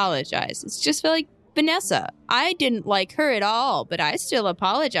still apologize. It's just like Vanessa. I didn't like her at all, but I still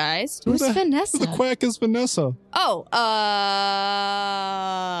apologized. Who Who's the- Vanessa? The quack is Vanessa. Oh,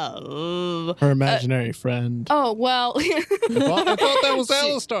 Her imaginary friend. oh, well. Well, I thought that was She-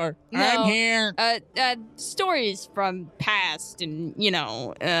 Alistar. No. I'm here. Stories from past and,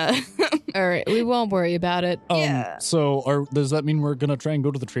 All right, we won't worry about it. Yeah. So does that mean we're going to try and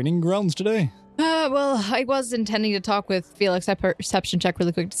go to the training grounds today? Well, I was intending to talk with Felix at perception check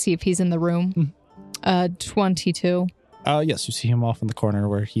really quick to see if he's in the room. 22. Yes, you see him off in the corner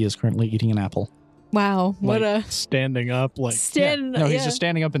where he is currently eating an apple. Wow, what Like, a standing up, like stand. No, he's just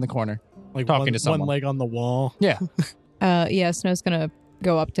standing up in the corner. like talking one, to someone. one leg on the wall. Yeah, Snow's gonna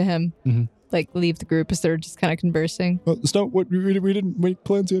go up to him, Mhm. like leave the group as they're just kind of conversing. Snow, what we didn't make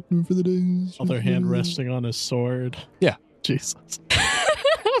plans yet for the day. Other hand resting on his sword. Yeah. Jesus.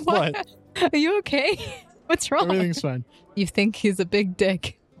 What? Are you okay? What's wrong? Everything's fine. You think he's a big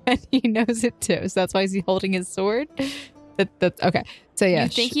dick, and he knows it too. So that's why he's holding his sword. That's okay. So yeah, You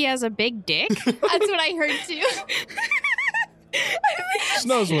think he has a big dick? That's what I heard too.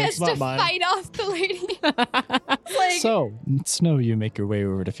 Snow's He one, has it's not to mine. fight off the lady. So, Snow, you make your way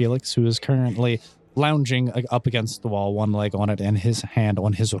over to Felix, who is currently lounging up against the wall, one leg on it and his hand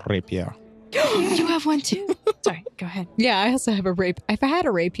on his rapier. You have one too? Sorry, go ahead. yeah, I also have a rape. If I had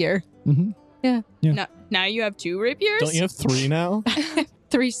a rapier, Now you have two rapiers? Don't you have 3 now?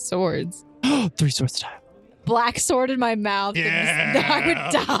 3 swords, 3 swords time. black sword in my mouth. and I would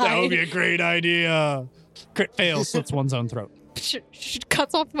die. That would be a great idea. Crit fail, slits one's own throat. She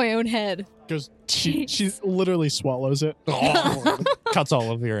cuts off my own head. Because she literally swallows it. Cuts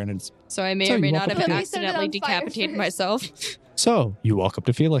all of your innards. So I may So or may you not walk have up to- accidentally Let me set it on fire decapitated first. myself. So, you walk up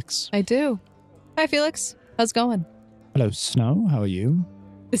to Felix. I do. Hi, Felix. How's it going? Hello, Snow. How are you?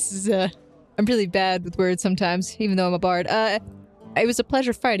 This is I'm really bad with words sometimes, even though I'm a bard. It was a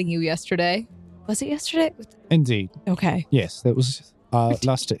pleasure fighting you yesterday. Was it yesterday? Indeed. Okay. Yes, that was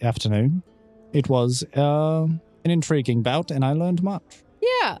last afternoon. It was an intriguing bout, and I learned much.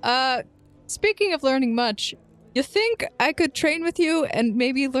 Yeah. Speaking of learning much, you think I could train with you and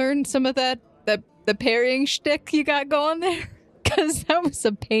maybe learn some of the parrying shtick you got going there? Because that was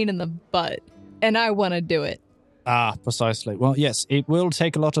a pain in the butt, and I want to do it. Precisely. Well, yes, it will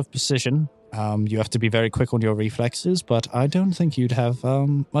take a lot of precision. You have to be very quick on your reflexes, but I don't think you'd have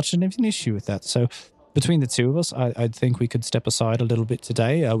much of an issue with that. So between the two of us, I think we could step aside a little bit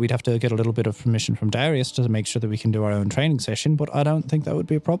today. We'd have to get a little bit of permission from Darius to make sure that we can do our own training session, but I don't think that would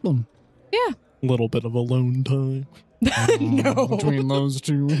be a problem. A little bit of alone time. No. Between those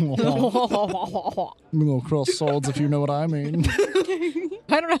two. Little cross swords, if you know what I mean.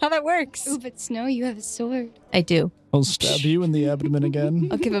 I don't know how that works. Ooh, but Snow, you have a sword. I do. I'll stab you in the abdomen again.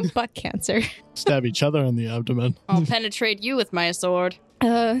 I'll give him butt cancer. Stab each other in the abdomen. I'll penetrate you with my sword.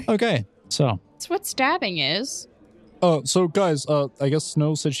 Okay, so. That's what stabbing is. So guys, I guess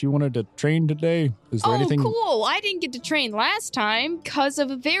Snow said she wanted to train today. Is there anything? Cool. I didn't get to train last time because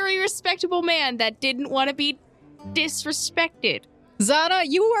of a very respectable man that didn't want to be disrespected. Zana,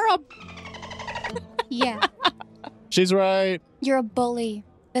 you are a... Yeah, She's right. you're a bully.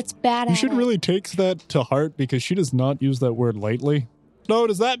 That's bad. You at should it. really take that to heart because she does not use that word lightly. No,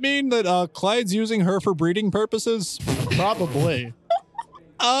 does that mean that Clyde's using her for breeding purposes? Probably.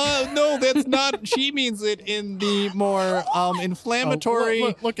 No, that's not. She means it in the more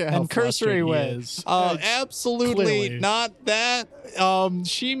inflammatory Look at how and cursory flustered he way. is. Absolutely clearly. not that.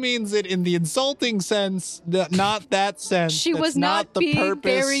 She means it in the insulting sense, not that sense. She That's was not the being purpose.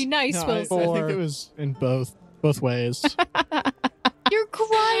 very nice, No, I Wilson. think it was in both ways. You're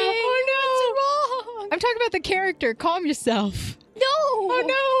crying. Oh, no! What's wrong? I'm talking about the character. Calm yourself. No! Oh,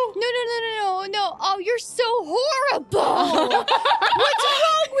 No! Oh, you're so horrible! What's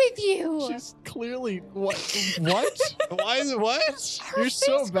wrong with you? She's clearly what? What? Why is it what? Her You're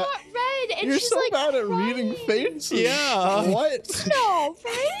so face bad. got red, and You're she's so like bad at crying. reading faces. Yeah. What? No,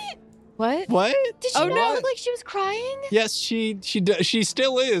 right? What? What? Did she Oh, not no. look like she was crying? Yes, she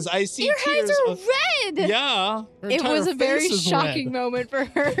still is. I see Your tears. eyes are of- red. Yeah, Her It entire was a very face is shocking red. moment for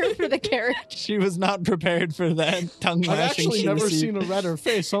her, for the character. she was not prepared for that tongue I've lashing. actually she never received. seen a redder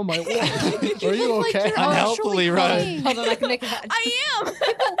face on my wall. You Are you look like okay? you're Unhealthily actually red. crying. Hold on, I can make it. I am.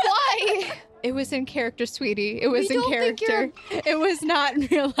 But why? It was in character, sweetie. It was We in don't think character. It was not in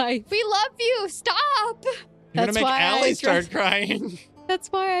real life. We love you. Stop. You're gonna That's make why I Allie start dressed- crying. That's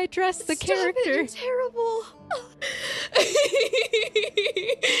why I dressed the Stop it. character. You're terrible.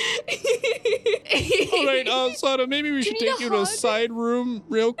 All right, Sada, maybe we should you need take a you to a hug? side room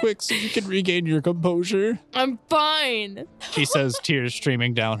real quick so you can regain your composure. I'm fine. She says, tears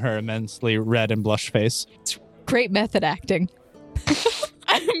streaming down her immensely red and blushed face. Great method acting.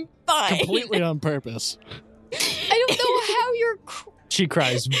 I'm fine. Completely on purpose. I don't know how you're. She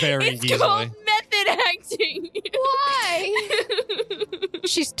cries very It's easily. called method acting. Why?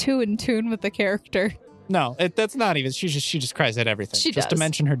 She's too in tune with the character. No, that's not even. She just cries at everything. She just to does.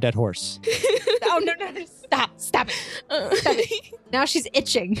 mention her dead horse. Oh, no. Stop it. Now she's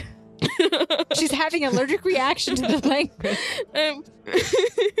itching. She's having an allergic reaction to the language.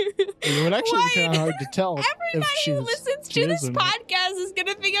 It would actually be kind of hard to tell if Everybody she's. who listens she to this isn't. podcast is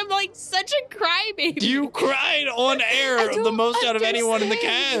gonna think I'm like such a crybaby. You cried on air the don't most out of anyone in the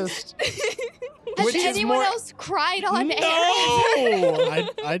understand. cast. Has Which is anyone more- else cried on air? No.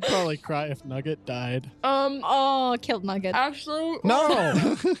 I'd probably cry if Nugget died. Oh, killed Nugget. Actually,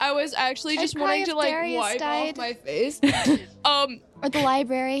 No. I was actually I'd just cry wanting if to like Darius wipe died. off my face. Or the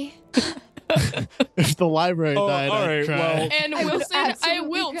library? If the library Oh, died, all I'd right, cry. well- and I would Wilson, I absolutely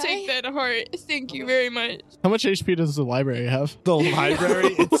will cry. take that to heart. Thank you very much. How much HP does the library have? The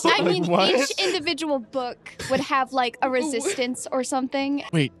library. It's I mean, what? each individual book would have like a resistance or something.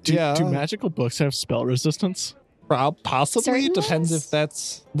 Wait, do Yeah. magical books have spell resistance? Possibly. Certain It depends ones? if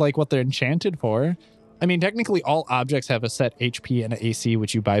that's like what they're enchanted for. I mean, technically, all objects have a set HP and an AC,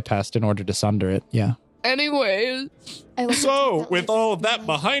 which you bypassed in order to sunder it. Yeah. Anyways, I looked So, into with that all list of that and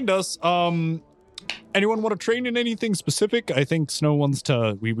behind us, anyone want to train in anything specific? I think Snow wants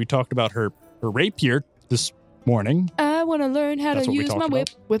to. We talked about her rapier this morning. I want to learn how That's to what we use my talked whip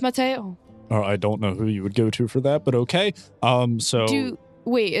with my tail. I don't know who you would go to for that, but okay. So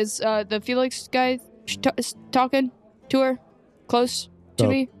Wait, is the Felix guy talking to her? Close to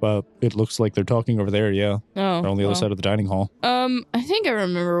me? it looks like they're talking over there. Yeah, Oh, they're on the other well. side of the dining hall. I think I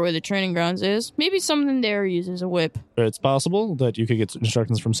remember where the training grounds is. Maybe someone there uses a whip. It's possible that you could get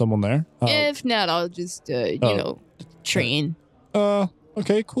instructions from someone there. If not, I'll just train.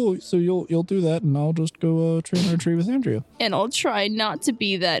 Okay, cool. So you'll do that, and I'll just go train archery with Andrea. And I'll try not to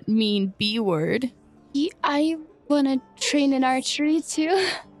be that mean B word. I want to train in archery too.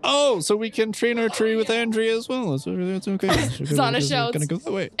 Oh, so we can train archery with Andrea as well. That's okay. Zana shouts. Gonna go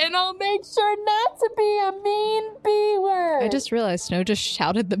that way. And I'll make sure not to be a mean B word. I just realized Snow just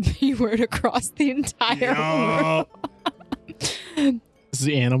shouted the B word across the entire room. Is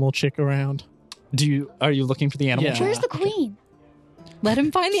the animal chick around? Are you looking for the animal? Yeah. Where's the queen? Let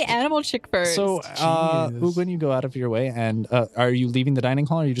him find the animal chick first. So, Jeez. Ugwin, you go out of your way, and are you leaving the dining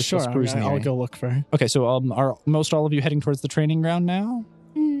hall, or are you just Sure, still cruising the I'll area? go look for her. Okay, so are most all of you heading towards the training ground now?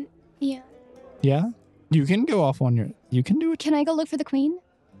 Yeah. Yeah? You can go off on your... You can do it Can I go look for the queen?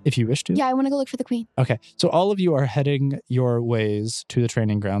 if you wish to. Yeah, I want to go look for the queen. Okay, so all of you are heading your ways to the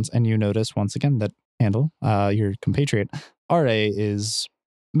training grounds, and you notice once again that Handel, your compatriot, R.A. is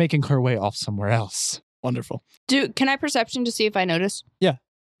making her way off somewhere else. Wonderful. Can I perception to see if I notice? Yeah.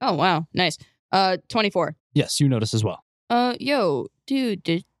 Oh wow, nice. 24. Yes, you notice as well. Yo,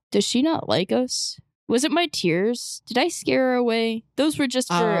 dude, does she not like us? Was it my tears? Did I scare her away? Those were just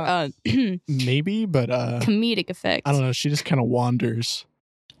for Maybe, but comedic effect. I don't know. She just kind of wanders.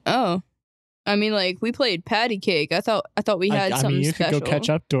 Oh, I mean, like we played patty cake. I thought we had I something mean, you special. could go catch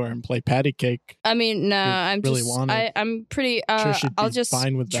up to her and play patty cake. I mean, nah, I'm really just wanted. I'm pretty. Sure she'd I'll be just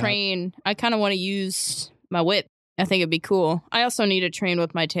fine with that. train. I kind of want to use my whip. I think it'd be cool. I also need to train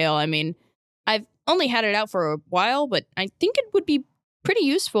with my tail. I mean, I've only had it out for a while, but I think it would be pretty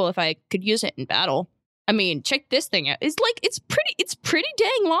useful if I could use it in battle. I mean, check this thing out. It's pretty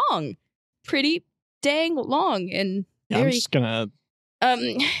dang long. Pretty dang long and Yeah, I'm very just gonna.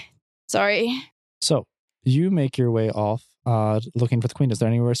 sorry. So you make your way off looking for the queen. Is there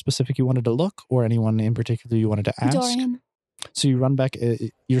anywhere specific you wanted to look, or anyone in particular you wanted to ask? Dorian. So you run back.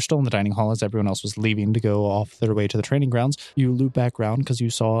 You're still in the dining hall as everyone else was leaving to go off their way to the training grounds. You loop back around because you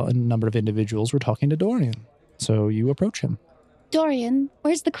saw a number of individuals were talking to Dorian. So you approach him. Dorian,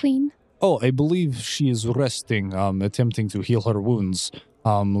 where's the queen? Oh, I believe she is resting, attempting to heal her wounds.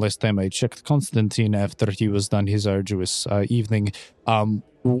 Last time I checked, Constantine, after he was done his arduous evening,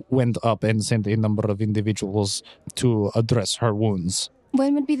 went up and sent a number of individuals to address her wounds.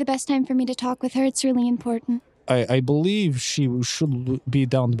 When would be the best time for me to talk with her? It's really important. I believe she should be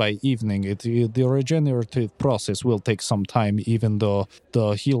down by evening. The regenerative process will take some time, even though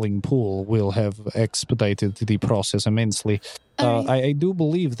the healing pool will have expedited the process immensely. All right. I do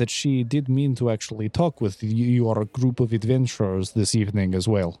believe that she did mean to actually talk with your group of adventurers this evening as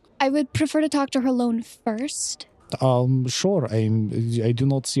well. I would prefer to talk to her alone first. Sure. I do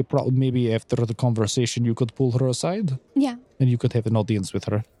not see a problem. Maybe after the conversation, you could pull her aside, Yeah. and you could have an audience with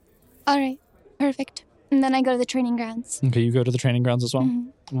her. All right. Perfect. And then I go to the training grounds. Okay, you go to the training grounds as well?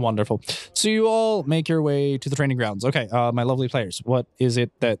 Mhm. Wonderful. So you all make your way to the training grounds. Okay, my lovely players, what is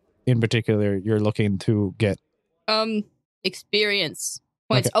it that in particular you're looking to get? Experience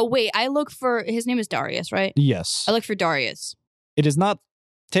points. Okay. Oh wait, I look for his name is Darius, right? Yes. I look for Darius. It does not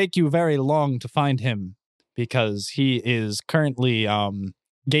take you very long to find him because he is currently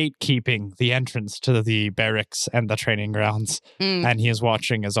gatekeeping the entrance to the barracks and the training grounds. Mm. And he is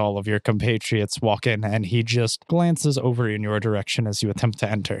watching as all of your compatriots walk in, and he just glances over in your direction as you attempt to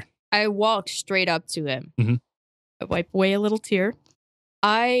enter. I walk straight up to him. Mhm. I wipe away a little tear.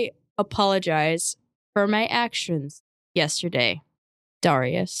 I apologize for my actions yesterday,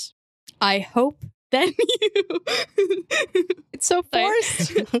 Darius. I hope that you. It's so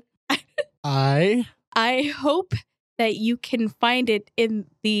forced. I hope that you can find it in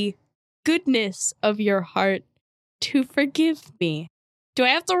the goodness of your heart to forgive me. Do I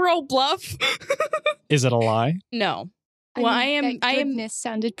have to roll bluff? Is it a lie? No. Well, that goodness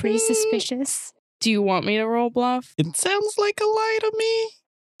sounded pretty suspicious. Do you want me to roll bluff? It sounds like a lie to me.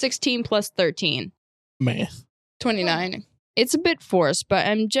 16 plus 13. Math. 29. It's a bit forced, but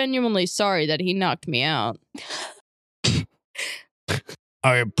I'm genuinely sorry that he knocked me out.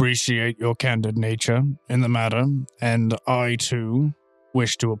 I appreciate your candid nature in the matter, and I, too,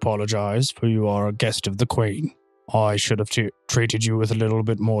 wish to apologize, for you are a guest of the Queen. I should have treated you with a little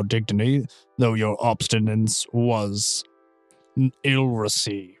bit more dignity, though your obstinance was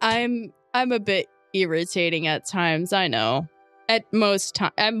ill-received. I'm a bit irritating at times, I know. At most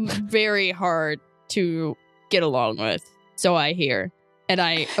times, I'm very hard to get along with, so I hear, and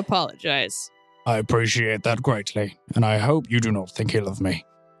I apologize. I appreciate that greatly, and I hope you do not think ill of me.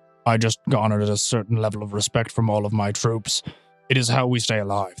 I just garnered a certain level of respect from all of my troops. It is how we stay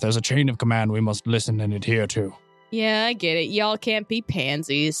alive. There's a chain of command we must listen and adhere to. Yeah, I get it. Y'all can't be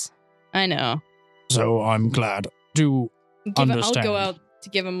pansies. I know. So I'm glad to I'll understand. go out to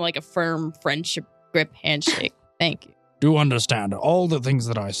give him like a firm friendship grip handshake. Thank you. Do understand, all the things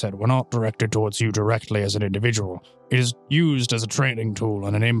that I said were not directed towards you directly as an individual. It is used as a training tool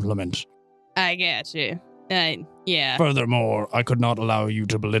and an implement. I get you. Yeah. Furthermore, I could not allow you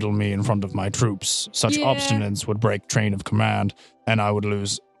to belittle me in front of my troops. Such Yeah. obstinance would break chain of command, and I would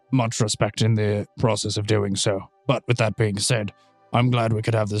lose much respect in the process of doing so. But with that being said, I'm glad we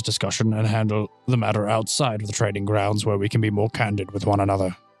could have this discussion and handle the matter outside of the training grounds where we can be more candid with one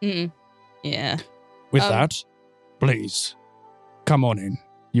another. Mm-mm. Yeah. With that, please, come on in.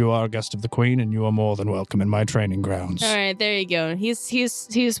 You are a guest of the Queen, and you are more than welcome in my training grounds. All right, there you go.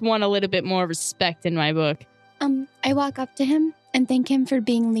 He's won a little bit more respect in my book. I walk up to him and thank him for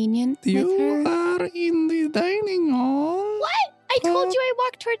being lenient with You her. are in the dining hall. What? I told you I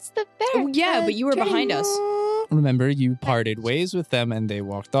walked towards the bear. Oh, yeah, but you were behind us. Remember, you parted ways with them, and they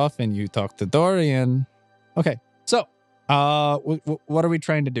walked off, and you talked to Dorian. Okay, so, what are we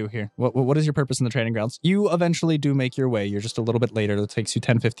trying to do here? What is your purpose in the training grounds? You eventually do make your way. You're just a little bit later. It takes you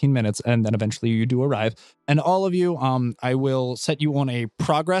 10, 15 minutes, and then eventually you do arrive. And all of you, I will set you on a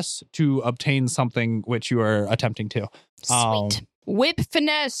progress to obtain something which you are attempting to. Sweet. Whip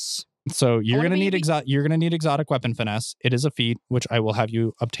finesse. So you're wanna gonna be need you're gonna need exotic weapon finesse. It is a feat which I will have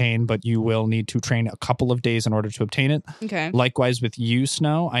you obtain, but you will need to train a couple of days in order to obtain it. Okay. Likewise with you,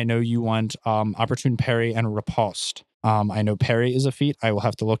 Snow. I know you want opportune parry and riposte. I know parry is a feat. I will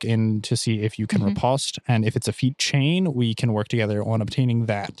have to look in to see if you can riposte, and if it's a feat chain, we can work together on obtaining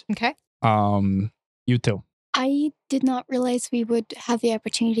that. Okay. You too. I did not realize we would have the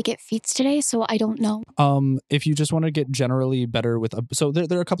opportunity to get feats today, so I don't know. If you just want to get generally better with so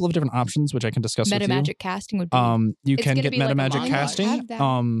there are a couple of different options which I can discuss with Meta you. magic casting would be. You It's can gonna get be like meta a magic montage. casting. I have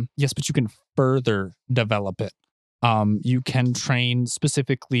that. Yes, but you can further develop it. You can train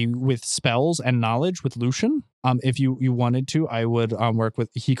specifically with spells and knowledge with Lucian. If you wanted to, I would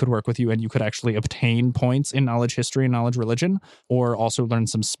he could work with you, and you could actually obtain points in knowledge history and knowledge religion, or also learn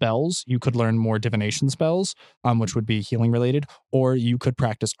some spells. You could learn more divination spells, which would be healing related, or you could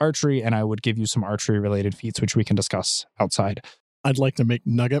practice archery, and I would give you some archery related feats, which we can discuss outside. I'd like to make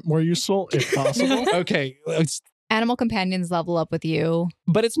Nugget more useful if possible. Okay. Animal companions level up with you.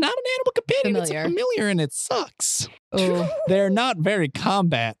 But it's not an animal companion. Familiar. It's a familiar, and it sucks. Oh, They're not very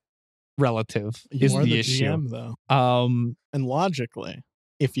combat relative. You Is are the the issue? GM, though. And logically,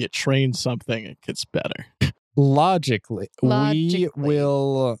 if you train something, it gets better. logically, Logically. we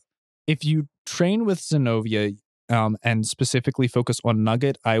will. If you train with Zenobia, and specifically focus on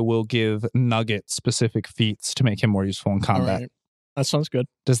Nugget, I will give Nugget specific feats to make him more useful in All combat. right. That sounds good.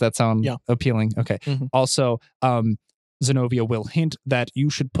 Does that sound Yeah. appealing? Okay. Mhm. Also, Zenobia will hint that you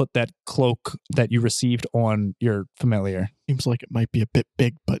should put that cloak that you received on your familiar. Seems like it might be a bit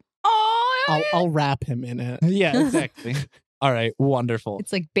big, but Oh, I'll wrap him in it. Yeah, exactly. All right, wonderful.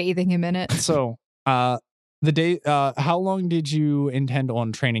 it's like bathing him in it. So, the day, how long did you intend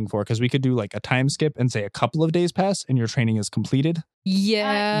on training for? Because we could do like a time skip and say a couple of days pass and your training is completed.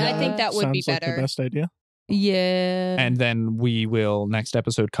 Yeah. I think that would be Sounds like better. the best idea. Yeah. And then we will, next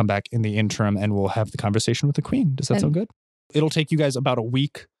episode, come back in the interim and we'll have the conversation with the Queen. Does that sound good? It'll take you guys about a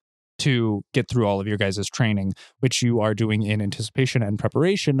week to get through all of your guys' training, which you are doing in anticipation and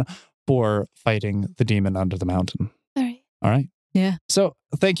preparation for fighting the demon under the mountain. All right. All right. Yeah. So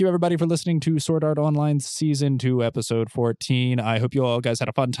thank you everybody for listening to Sword Art Online Season 2, Episode 14. I hope you all guys had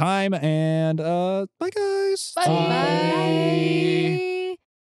a fun time, and bye guys. Bye.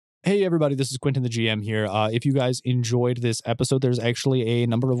 Hey everybody, this is Quentin the GM here. If you guys enjoyed this episode, there's actually a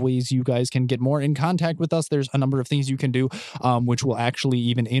number of ways you guys can get more in contact with us. There's a number of things you can do, which will actually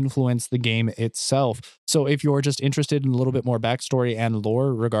even influence the game itself. So if you're just interested in a little bit more backstory and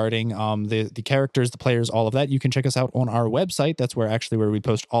lore regarding the characters, the players, all of that, you can check us out on our website. That's where we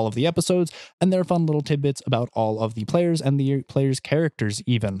post all of the episodes, and there are fun little tidbits about all of the players and the players' characters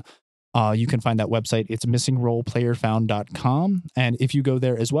even. You can find that website. It's missingroleplayerfound.com. And if you go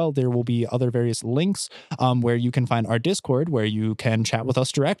there as well, there will be other various links where you can find our Discord, where you can chat with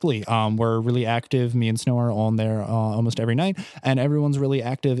us directly. We're really active. Me and Snow are on there almost every night, and everyone's really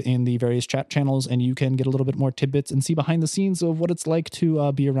active in the various chat channels, and you can get a little bit more tidbits and see behind the scenes of what it's like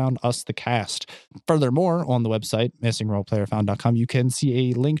to be around us, the cast. Furthermore, on the website, missingroleplayerfound.com, you can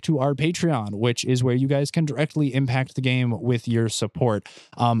see a link to our Patreon, which is where you guys can directly impact the game with your support.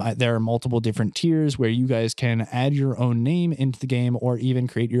 There are multiple different tiers where you guys can add your own name into the game or even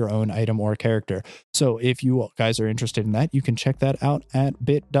create your own item or character. So if you guys are interested in that, you can check that out at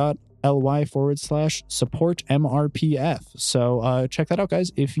bit.ly/support MRPF. So check that out,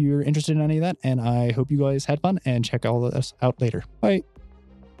 guys, if you're interested in any of that. And I hope you guys had fun, and check all of us out later. Bye.